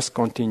can just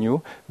continue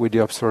with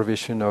the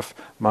observation of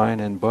mind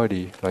and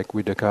body. Like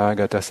with the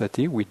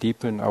Karagatasati, we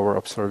deepen our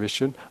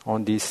observation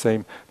on these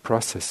same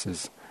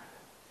processes.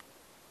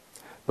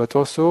 But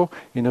also,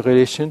 in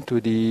relation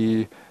to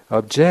the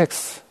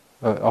objects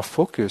of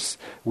focus,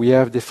 we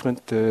have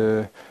different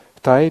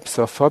types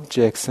of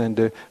objects,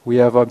 and we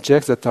have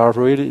objects that are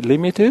really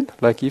limited.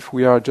 Like if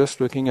we are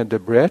just looking at the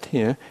breath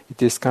here,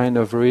 it is kind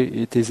of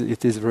it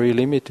is very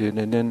limited,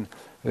 and then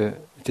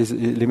it is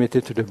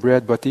limited to the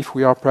breath. But if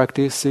we are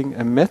practicing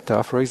a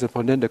metta, for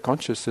example, then the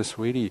consciousness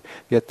really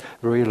get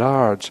very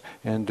large,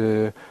 and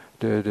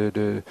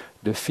the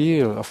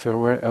field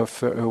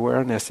of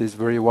awareness is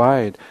very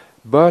wide.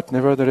 But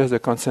nevertheless, the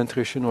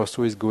concentration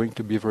also is going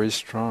to be very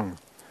strong.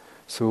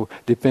 So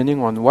depending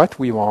on what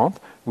we want,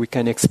 we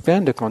can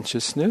expand the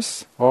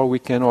consciousness, or we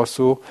can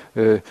also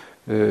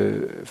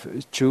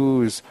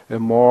choose a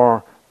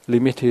more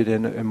limited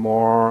and a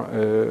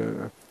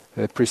more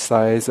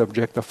precise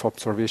object of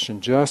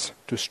observation, just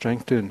to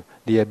strengthen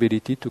the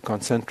ability to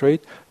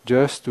concentrate,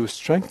 just to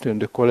strengthen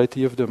the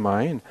quality of the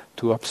mind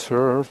to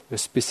observe a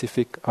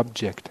specific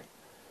object.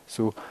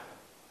 So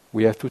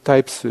we have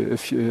a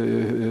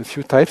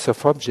few types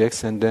of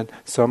objects, and then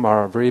some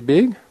are very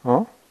big,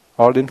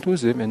 all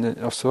inclusive, and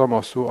then some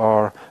also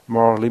are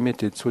more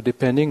limited. So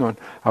depending on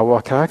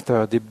our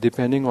character,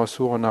 depending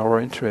also on our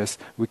interest,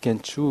 we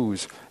can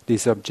choose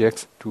these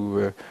objects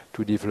to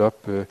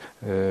develop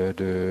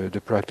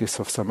the practice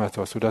of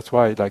samatha. So that's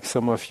why, like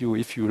some of you,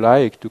 if you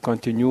like to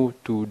continue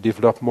to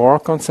develop more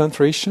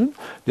concentration,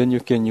 then you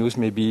can use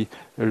maybe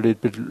a little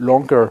bit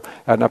longer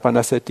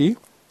anapanasati.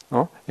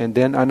 And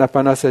then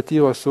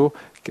anapanasati also,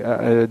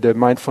 the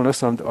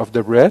mindfulness of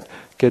the breath,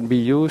 can be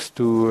used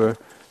to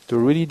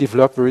really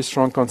develop very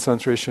strong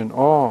concentration.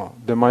 Or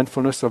the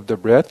mindfulness of the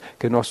breath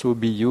can also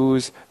be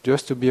used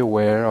just to be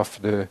aware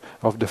of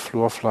the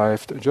flow of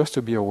life, just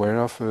to be aware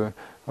of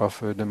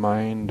the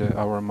mind,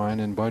 our mind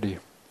and body.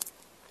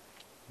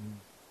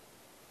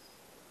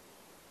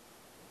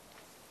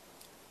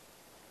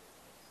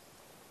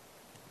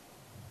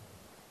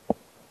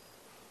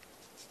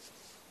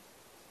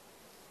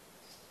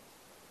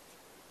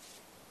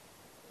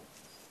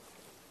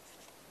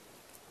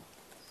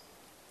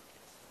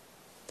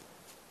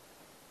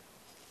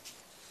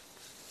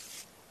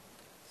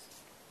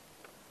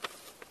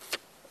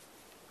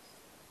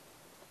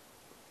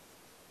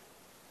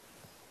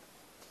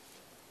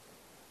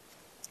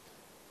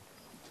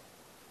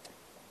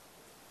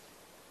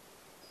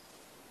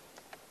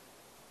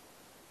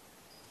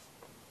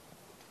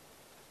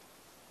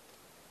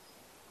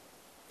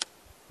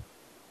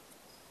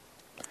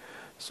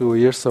 So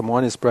here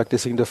someone is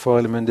practicing the four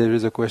element. There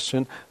is a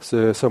question.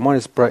 So someone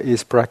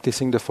is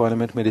practicing the four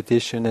element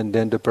meditation, and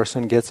then the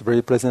person gets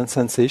very pleasant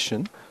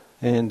sensation.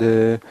 And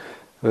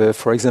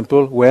for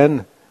example,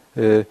 when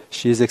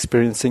she is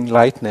experiencing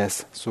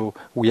lightness, so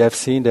we have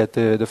seen that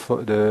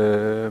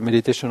the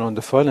meditation on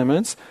the four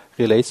elements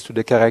relates to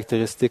the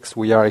characteristics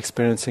we are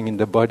experiencing in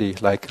the body,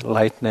 like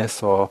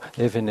lightness or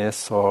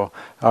heaviness or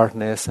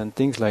hardness and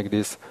things like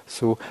this.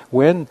 So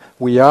when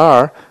we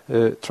are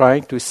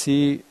trying to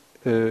see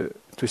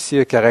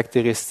a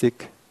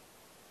characteristic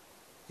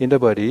in the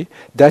body,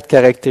 that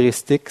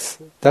characteristic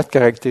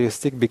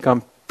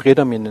become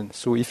predominant.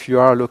 So if you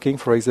are looking,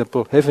 for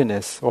example,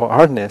 heaviness or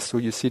hardness, so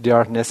you see the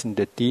hardness in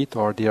the teeth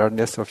or the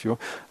hardness of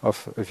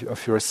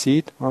your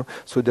seat.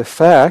 So the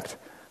fact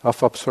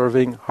of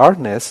observing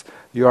hardness,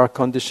 you are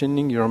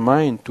conditioning your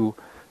mind to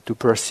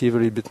perceive a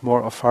little bit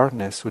more of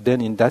hardness. So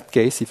then, in that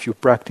case, if you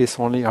practice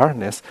only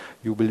hardness,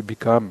 you will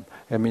become.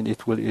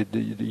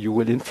 You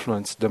will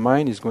influence. The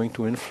mind is going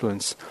to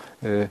influence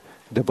the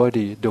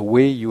body, the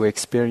way you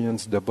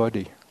experience the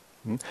body.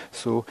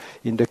 So,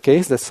 in the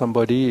case that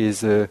somebody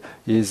is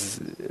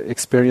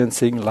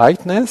experiencing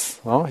lightness,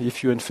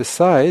 if you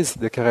emphasize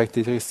the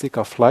characteristic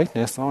of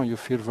lightness, you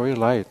feel very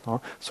light.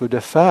 So,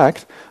 the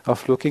fact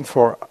of looking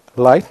for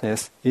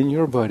lightness in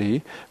your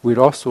body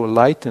will also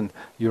lighten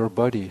your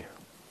body.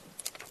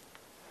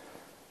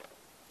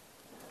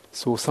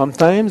 So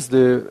sometimes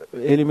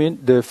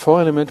the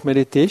four-element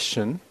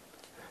meditation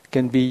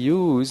can be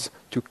used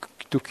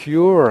to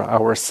cure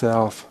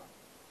ourselves,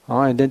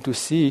 and then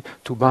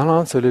to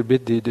balance a little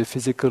bit the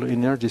physical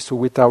energy. So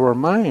with our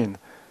mind,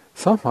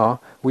 somehow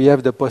we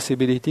have the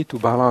possibility to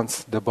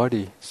balance the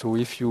body. So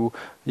if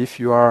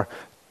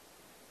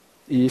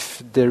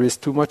there is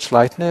too much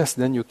lightness,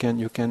 then you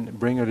can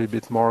bring a little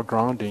bit more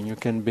grounding. You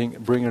can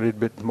bring a little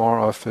bit more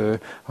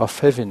of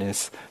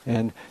heaviness.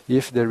 And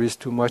if there is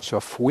too much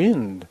of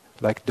wind,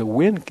 Like the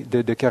wind,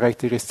 the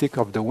characteristic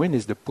of the wind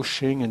is the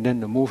pushing and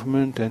then the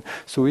movement. And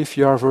so if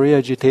you are very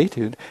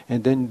agitated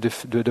and then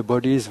the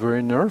body is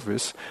very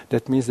nervous,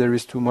 that means there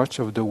is too much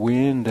of the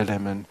wind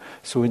element.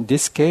 So in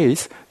this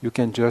case, you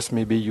can just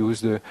maybe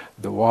use the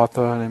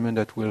water element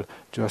that will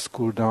just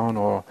cool down,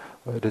 or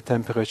the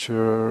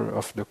temperature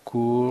of the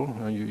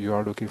cool. You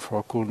are looking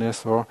for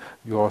coolness, or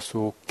you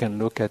also can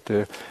look at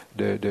the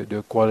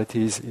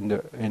qualities in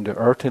the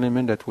earth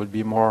element that will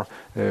be more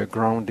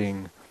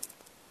grounding.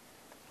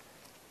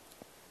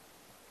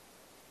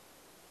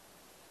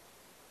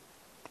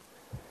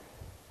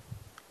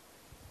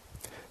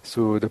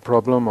 So the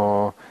problem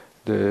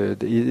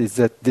is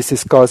that this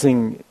is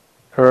causing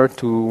her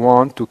to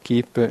want to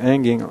keep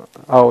hanging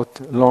out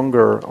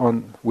longer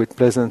on with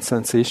pleasant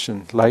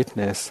sensation,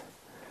 lightness.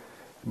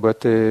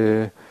 But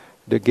the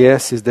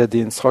guess is that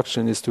the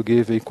instruction is to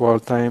give equal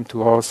time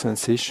to all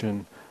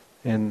sensation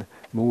and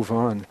move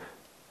on.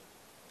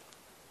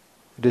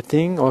 The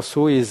thing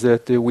also is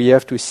that we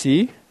have to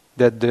see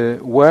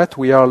that what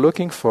we are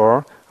looking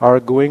for are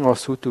going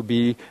also to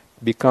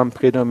become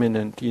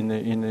predominant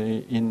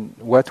in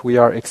what we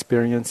are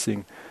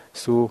experiencing.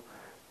 So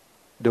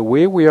the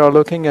way we are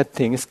looking at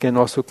things can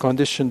also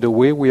condition the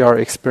way we are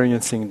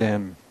experiencing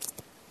them.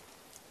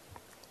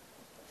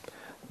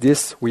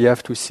 This we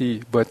have to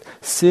see. But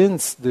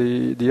since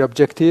the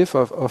objective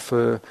of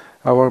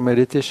our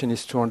meditation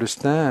is to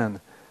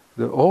understand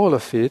the whole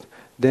of it,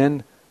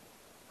 then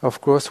of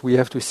course we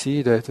have to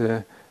see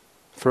that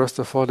first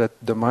of all that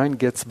the mind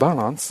gets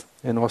balanced,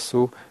 and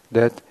also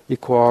that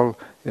equal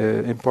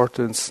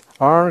importance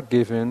are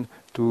given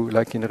to,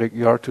 like in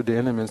regard to the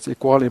elements,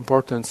 equal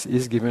importance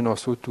is given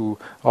also to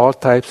all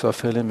types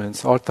of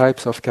elements, all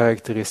types of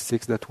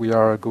characteristics that we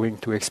are going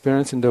to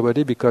experience in the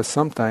body, because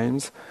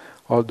sometimes,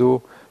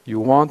 although you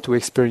want to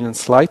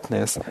experience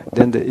lightness,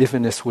 then the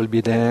evenness will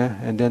be there,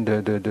 and then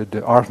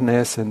the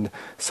hardness and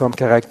some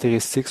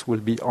characteristics will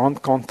be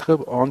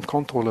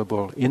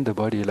uncontrollable in the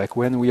body. Like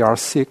when we are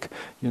sick,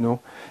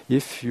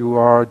 if you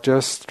are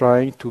just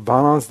trying to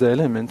balance the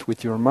element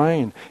with your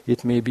mind,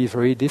 it may be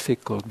very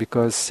difficult,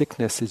 because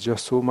sickness is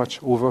just so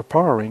much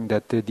overpowering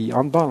that the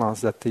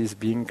unbalance that is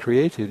being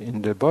created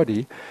in the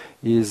body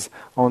is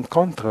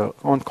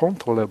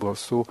uncontrollable.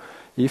 So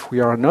if we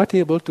are not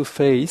able to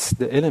face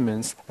the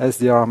elements as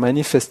they are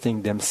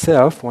manifesting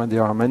themselves, when they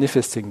are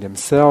manifesting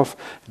themselves,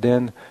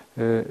 then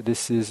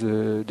this is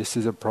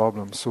a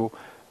problem. So,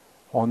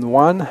 on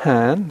one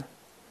hand,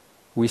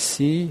 we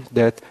see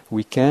that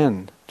we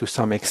can, to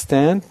some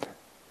extent,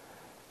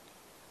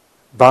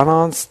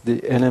 balance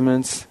the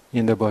elements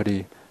in the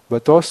body.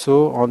 But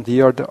also, on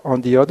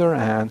the other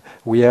hand,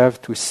 we have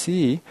to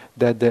see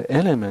that the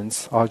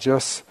elements are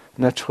just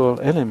natural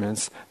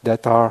elements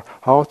that are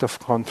out of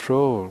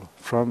control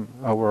from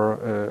our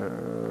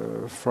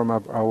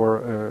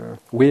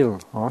will.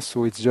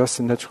 So it's just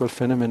natural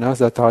phenomena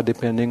that are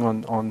depending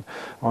on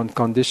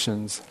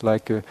conditions,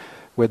 like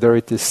whether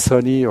it is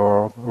sunny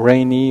or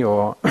rainy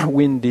or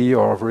windy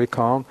or very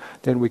calm.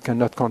 Then we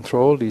cannot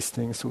control these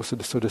things. So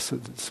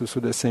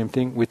the same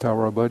thing with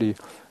our body.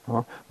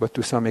 But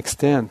to some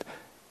extent,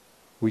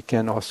 we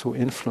can also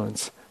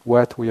influence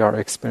what we are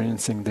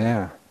experiencing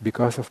there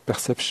because of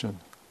perception.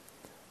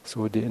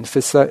 So the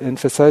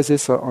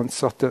emphasis on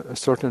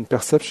certain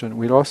perception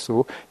will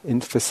also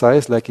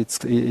emphasize, like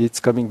it's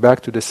coming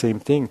back to the same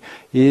thing.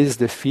 Is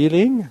the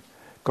feeling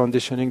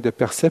conditioning the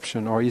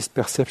perception, or is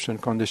perception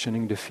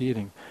conditioning the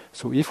feeling?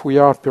 So if we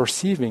are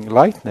perceiving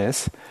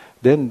lightness,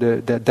 then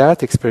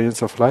that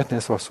experience of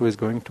lightness also is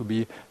going to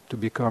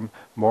become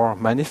more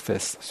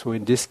manifest. So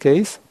in this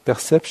case,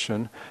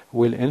 perception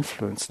will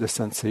influence the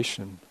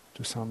sensation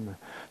to some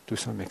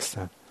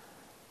extent.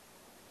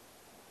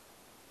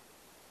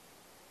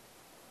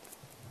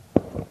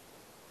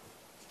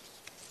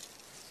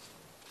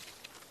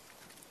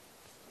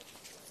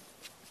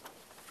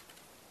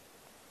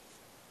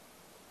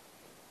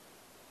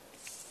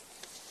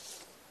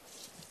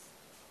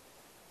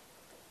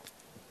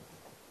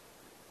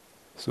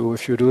 So a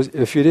few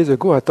days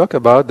ago, I talked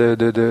about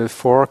the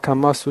four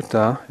Kamma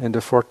Sutta and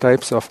the four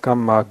types of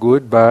Kamma: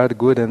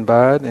 good and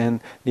bad, and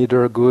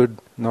neither good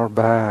nor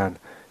bad.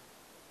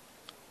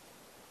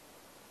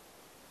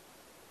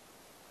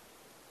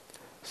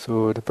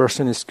 So the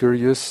person is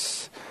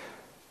curious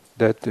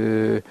that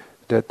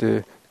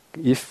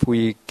if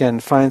we can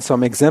find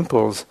some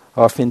examples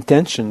of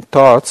intention,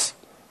 thoughts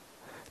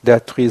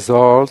that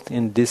result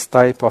in this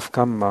type of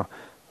Kamma.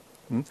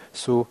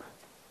 So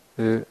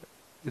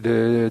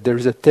there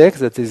is a text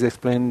that is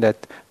explaining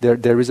that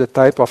there is a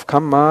type of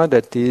Kamma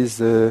that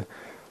is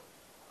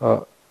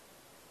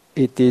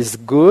it is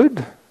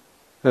good,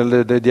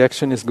 the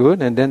action is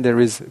good, and then there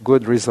is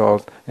good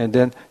result, and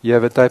then you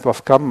have a type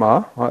of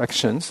Kamma or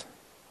actions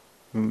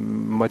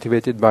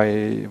motivated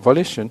by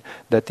volition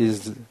that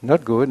is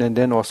not good, and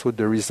then also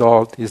the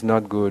result is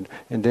not good,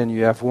 and then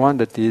you have one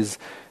that is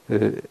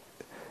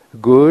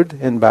good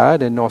and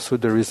bad, and also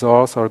the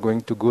results are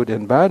going to good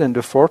and bad, and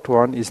the fourth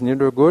one is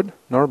neither good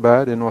nor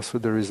bad, and also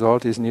the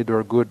result is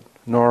neither good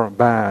nor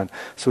bad.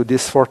 So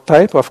this fourth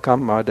type of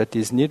karma that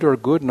is neither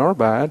good nor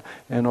bad,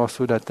 and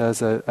also that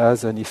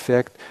has an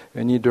effect,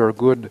 neither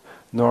good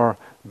nor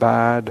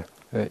bad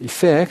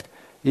effect,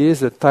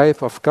 is a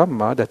type of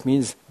karma that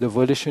means the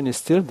volition is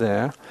still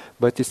there,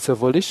 but it's a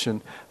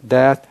volition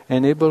that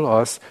enables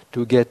us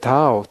to get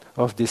out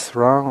of this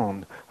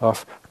round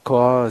of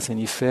cause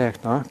and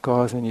effect.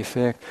 Cause and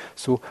effect.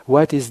 So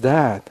what is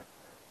that?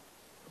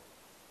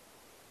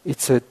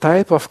 It's a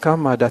type of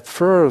karma that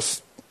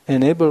first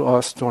enables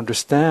us to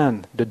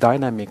understand the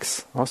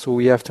dynamics. Also,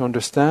 we have to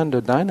understand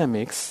the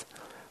dynamics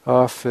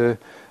of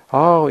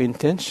how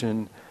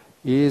intention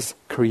is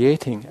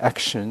creating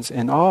actions,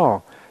 and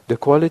how the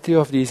quality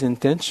of these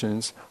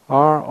intentions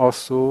are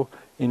also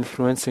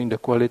influencing the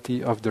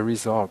quality of the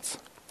results.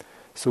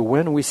 So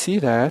when we see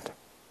that,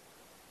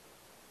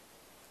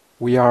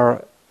 we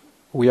are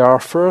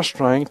first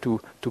trying to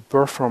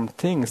perform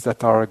things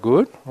that are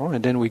good,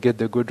 and then we get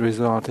the good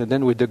result. And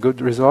then with the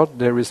good result,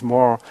 there is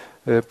more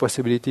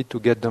possibility to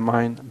get the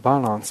mind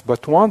balanced.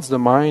 But once the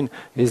mind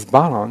is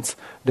balanced,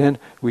 then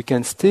we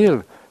can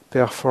still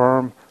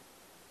perform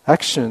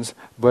actions,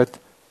 but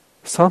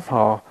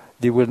somehow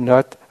they will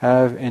not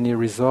have any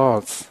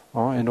results.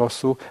 And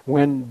also,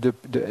 when the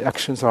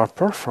actions are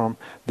performed,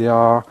 they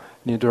are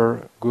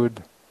neither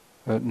good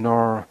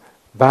nor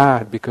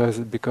bad, because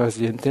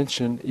the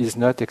intention is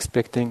not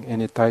expecting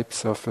any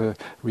types of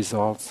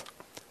results.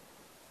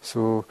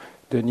 So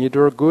the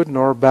neither good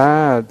nor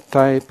bad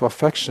type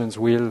of actions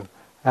will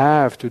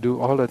have to do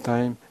all the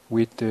time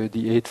with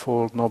the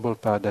Eightfold Noble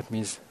Path. That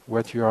means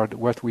what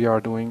we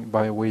are doing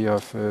by way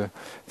of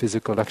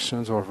physical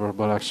actions or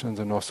verbal actions,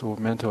 and also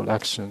mental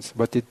actions.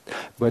 But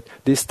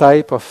this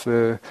type of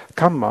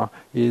karma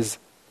is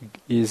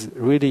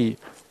really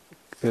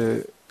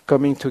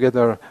coming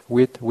together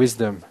with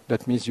wisdom.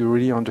 That means you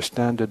really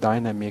understand the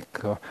dynamic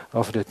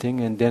of the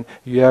thing, and then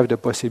you have the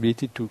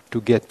possibility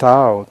to get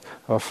out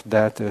of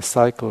that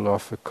cycle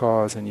of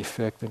cause and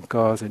effect and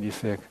cause and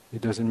effect.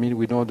 It doesn't mean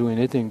we don't do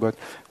anything, but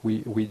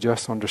we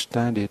just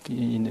understand it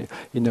in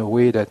a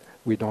way that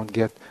we don't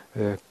get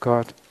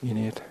caught in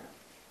it.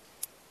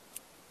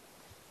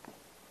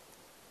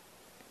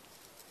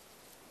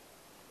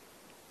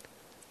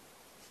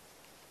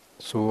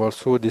 So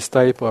also this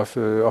type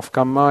of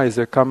karma is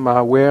a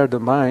karma where the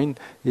mind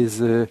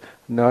is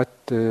not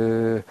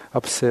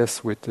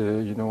obsessed with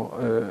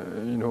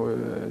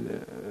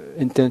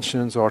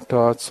intentions or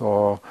thoughts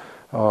or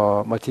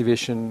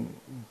motivation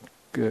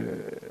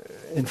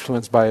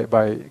influenced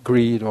by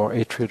greed or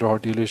hatred or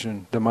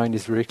delusion. The mind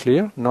is very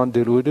clear,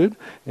 non-deluded,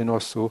 and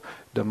also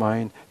the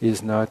mind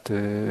is not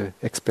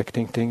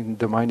expecting things.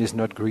 The mind is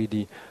not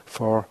greedy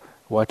for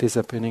what is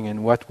happening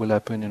and what will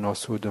happen, and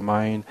also the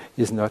mind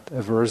is not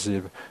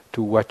aversive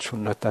to what should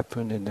not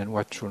happen, and then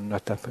what should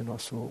not happen,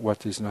 also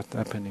what is not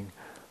happening.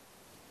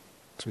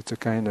 So it's a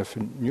kind of a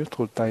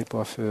neutral type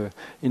of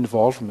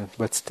involvement,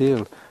 but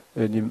still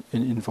an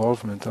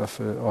involvement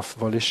of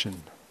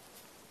volition.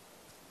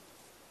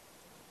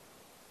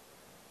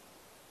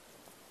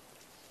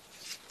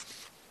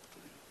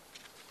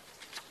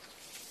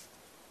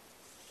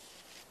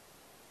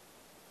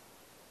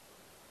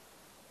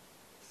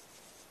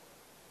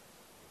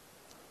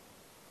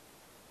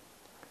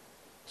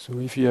 So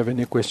if you have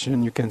any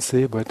question, you can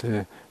say, but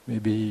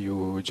maybe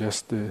you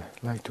just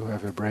like to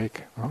have a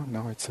break. Oh,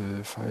 now it's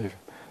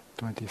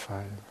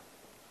 5:25.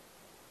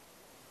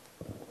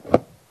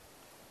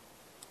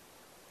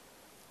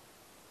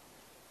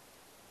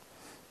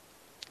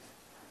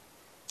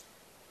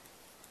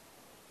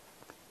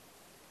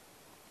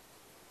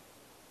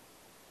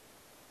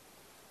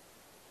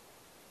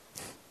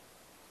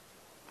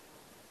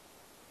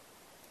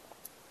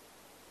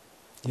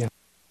 Yeah.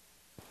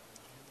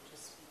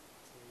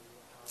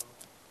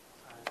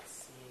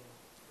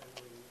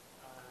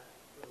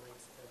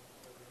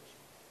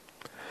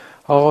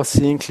 How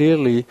seeing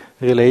clearly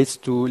relates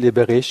to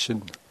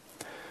liberation.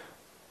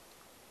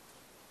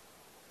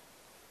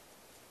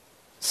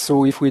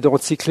 So if we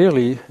don't see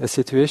clearly a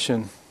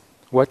situation,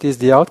 what is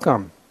the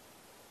outcome?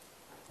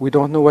 We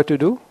don't know what to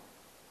do.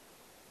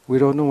 We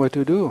don't know what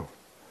to do.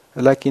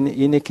 Like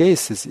in a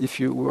case, if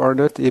you are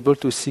not able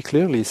to see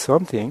clearly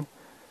something,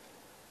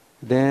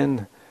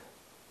 then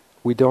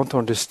we don't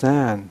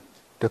understand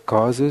the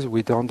causes,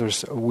 we don't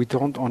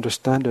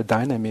understand the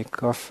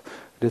dynamic of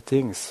the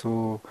things.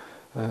 So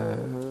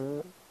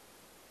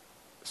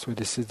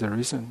this is the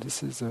reason.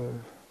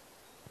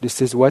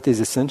 This is what is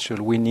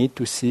essential. We need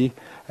to see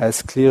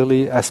as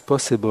clearly as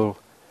possible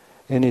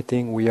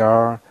anything we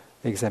are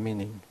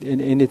examining,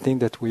 anything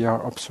that we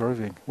are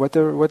observing,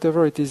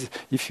 whatever it is.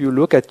 If you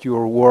look at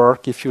your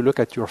work, if you look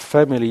at your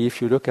family,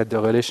 if you look at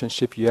the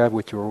relationship you have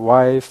with your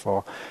wife,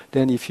 or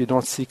then if you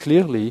don't see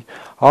clearly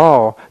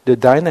how the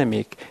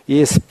dynamic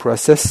is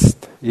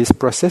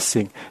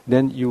processing,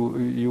 then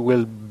you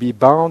will be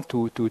bound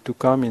to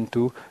come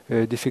into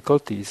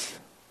difficulties,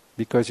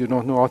 because you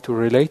don't know how to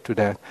relate to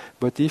that.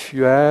 But if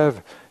you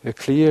have a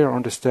clear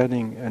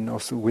understanding and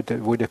also with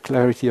the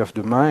clarity of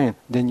the mind,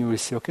 then you will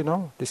say, okay,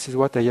 no, this is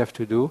what I have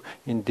to do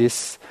in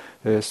this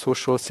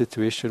social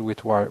situation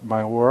with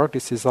my work.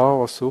 This is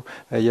how also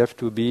I have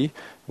to be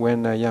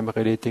when I am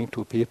relating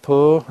to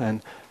people.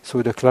 And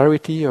so the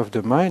clarity of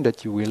the mind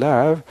that you will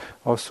have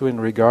also in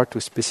regard to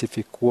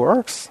specific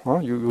works,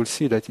 you will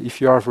see that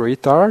if you are very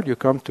tired, you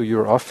come to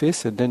your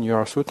office and then you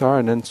are so tired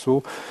and then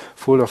so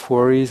full of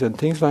worries and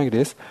things like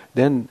this,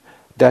 then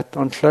that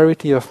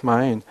unclarity of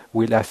mind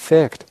will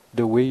affect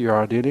the way you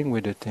are dealing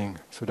with the thing.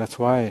 So that's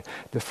why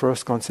the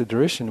first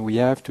consideration we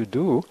have to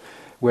do,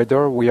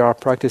 whether we are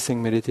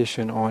practicing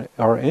meditation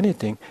or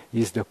anything,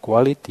 is the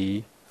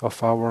quality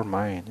of our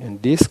mind.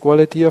 And this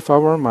quality of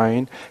our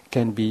mind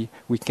we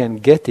can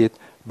get it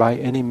by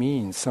any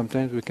means.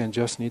 Sometimes we can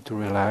just need to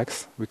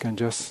relax. We can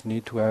just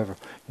need to have,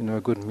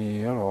 a good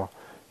meal or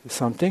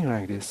something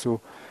like this. So,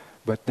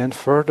 but then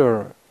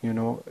further,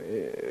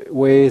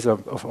 ways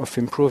of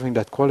improving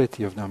that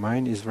quality of the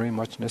mind is very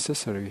much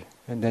necessary.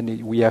 And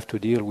then we have to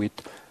deal with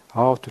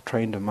how to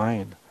train the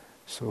mind.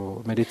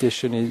 So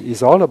meditation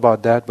is all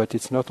about that, but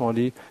it's not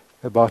only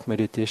about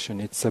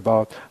meditation. It's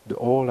about the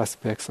all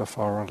aspects of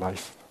our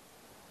life.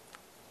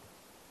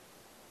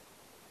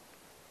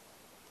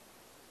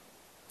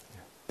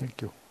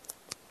 Thank you.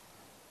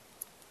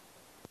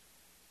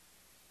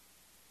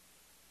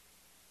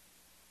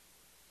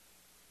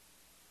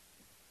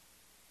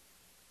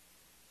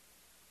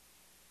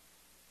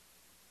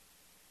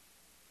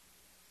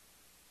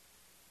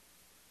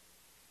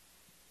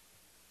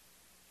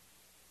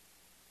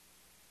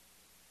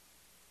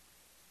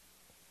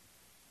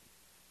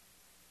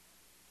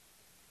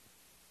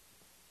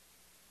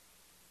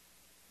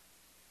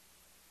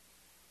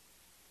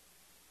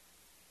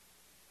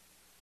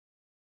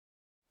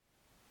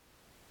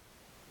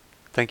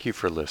 Thank you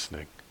for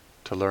listening.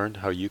 To learn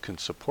how you can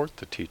support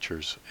the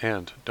teachers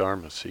and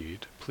Dharma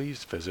Seed,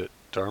 please visit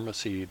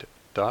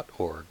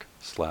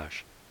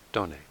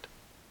dharmaseed.org/donate.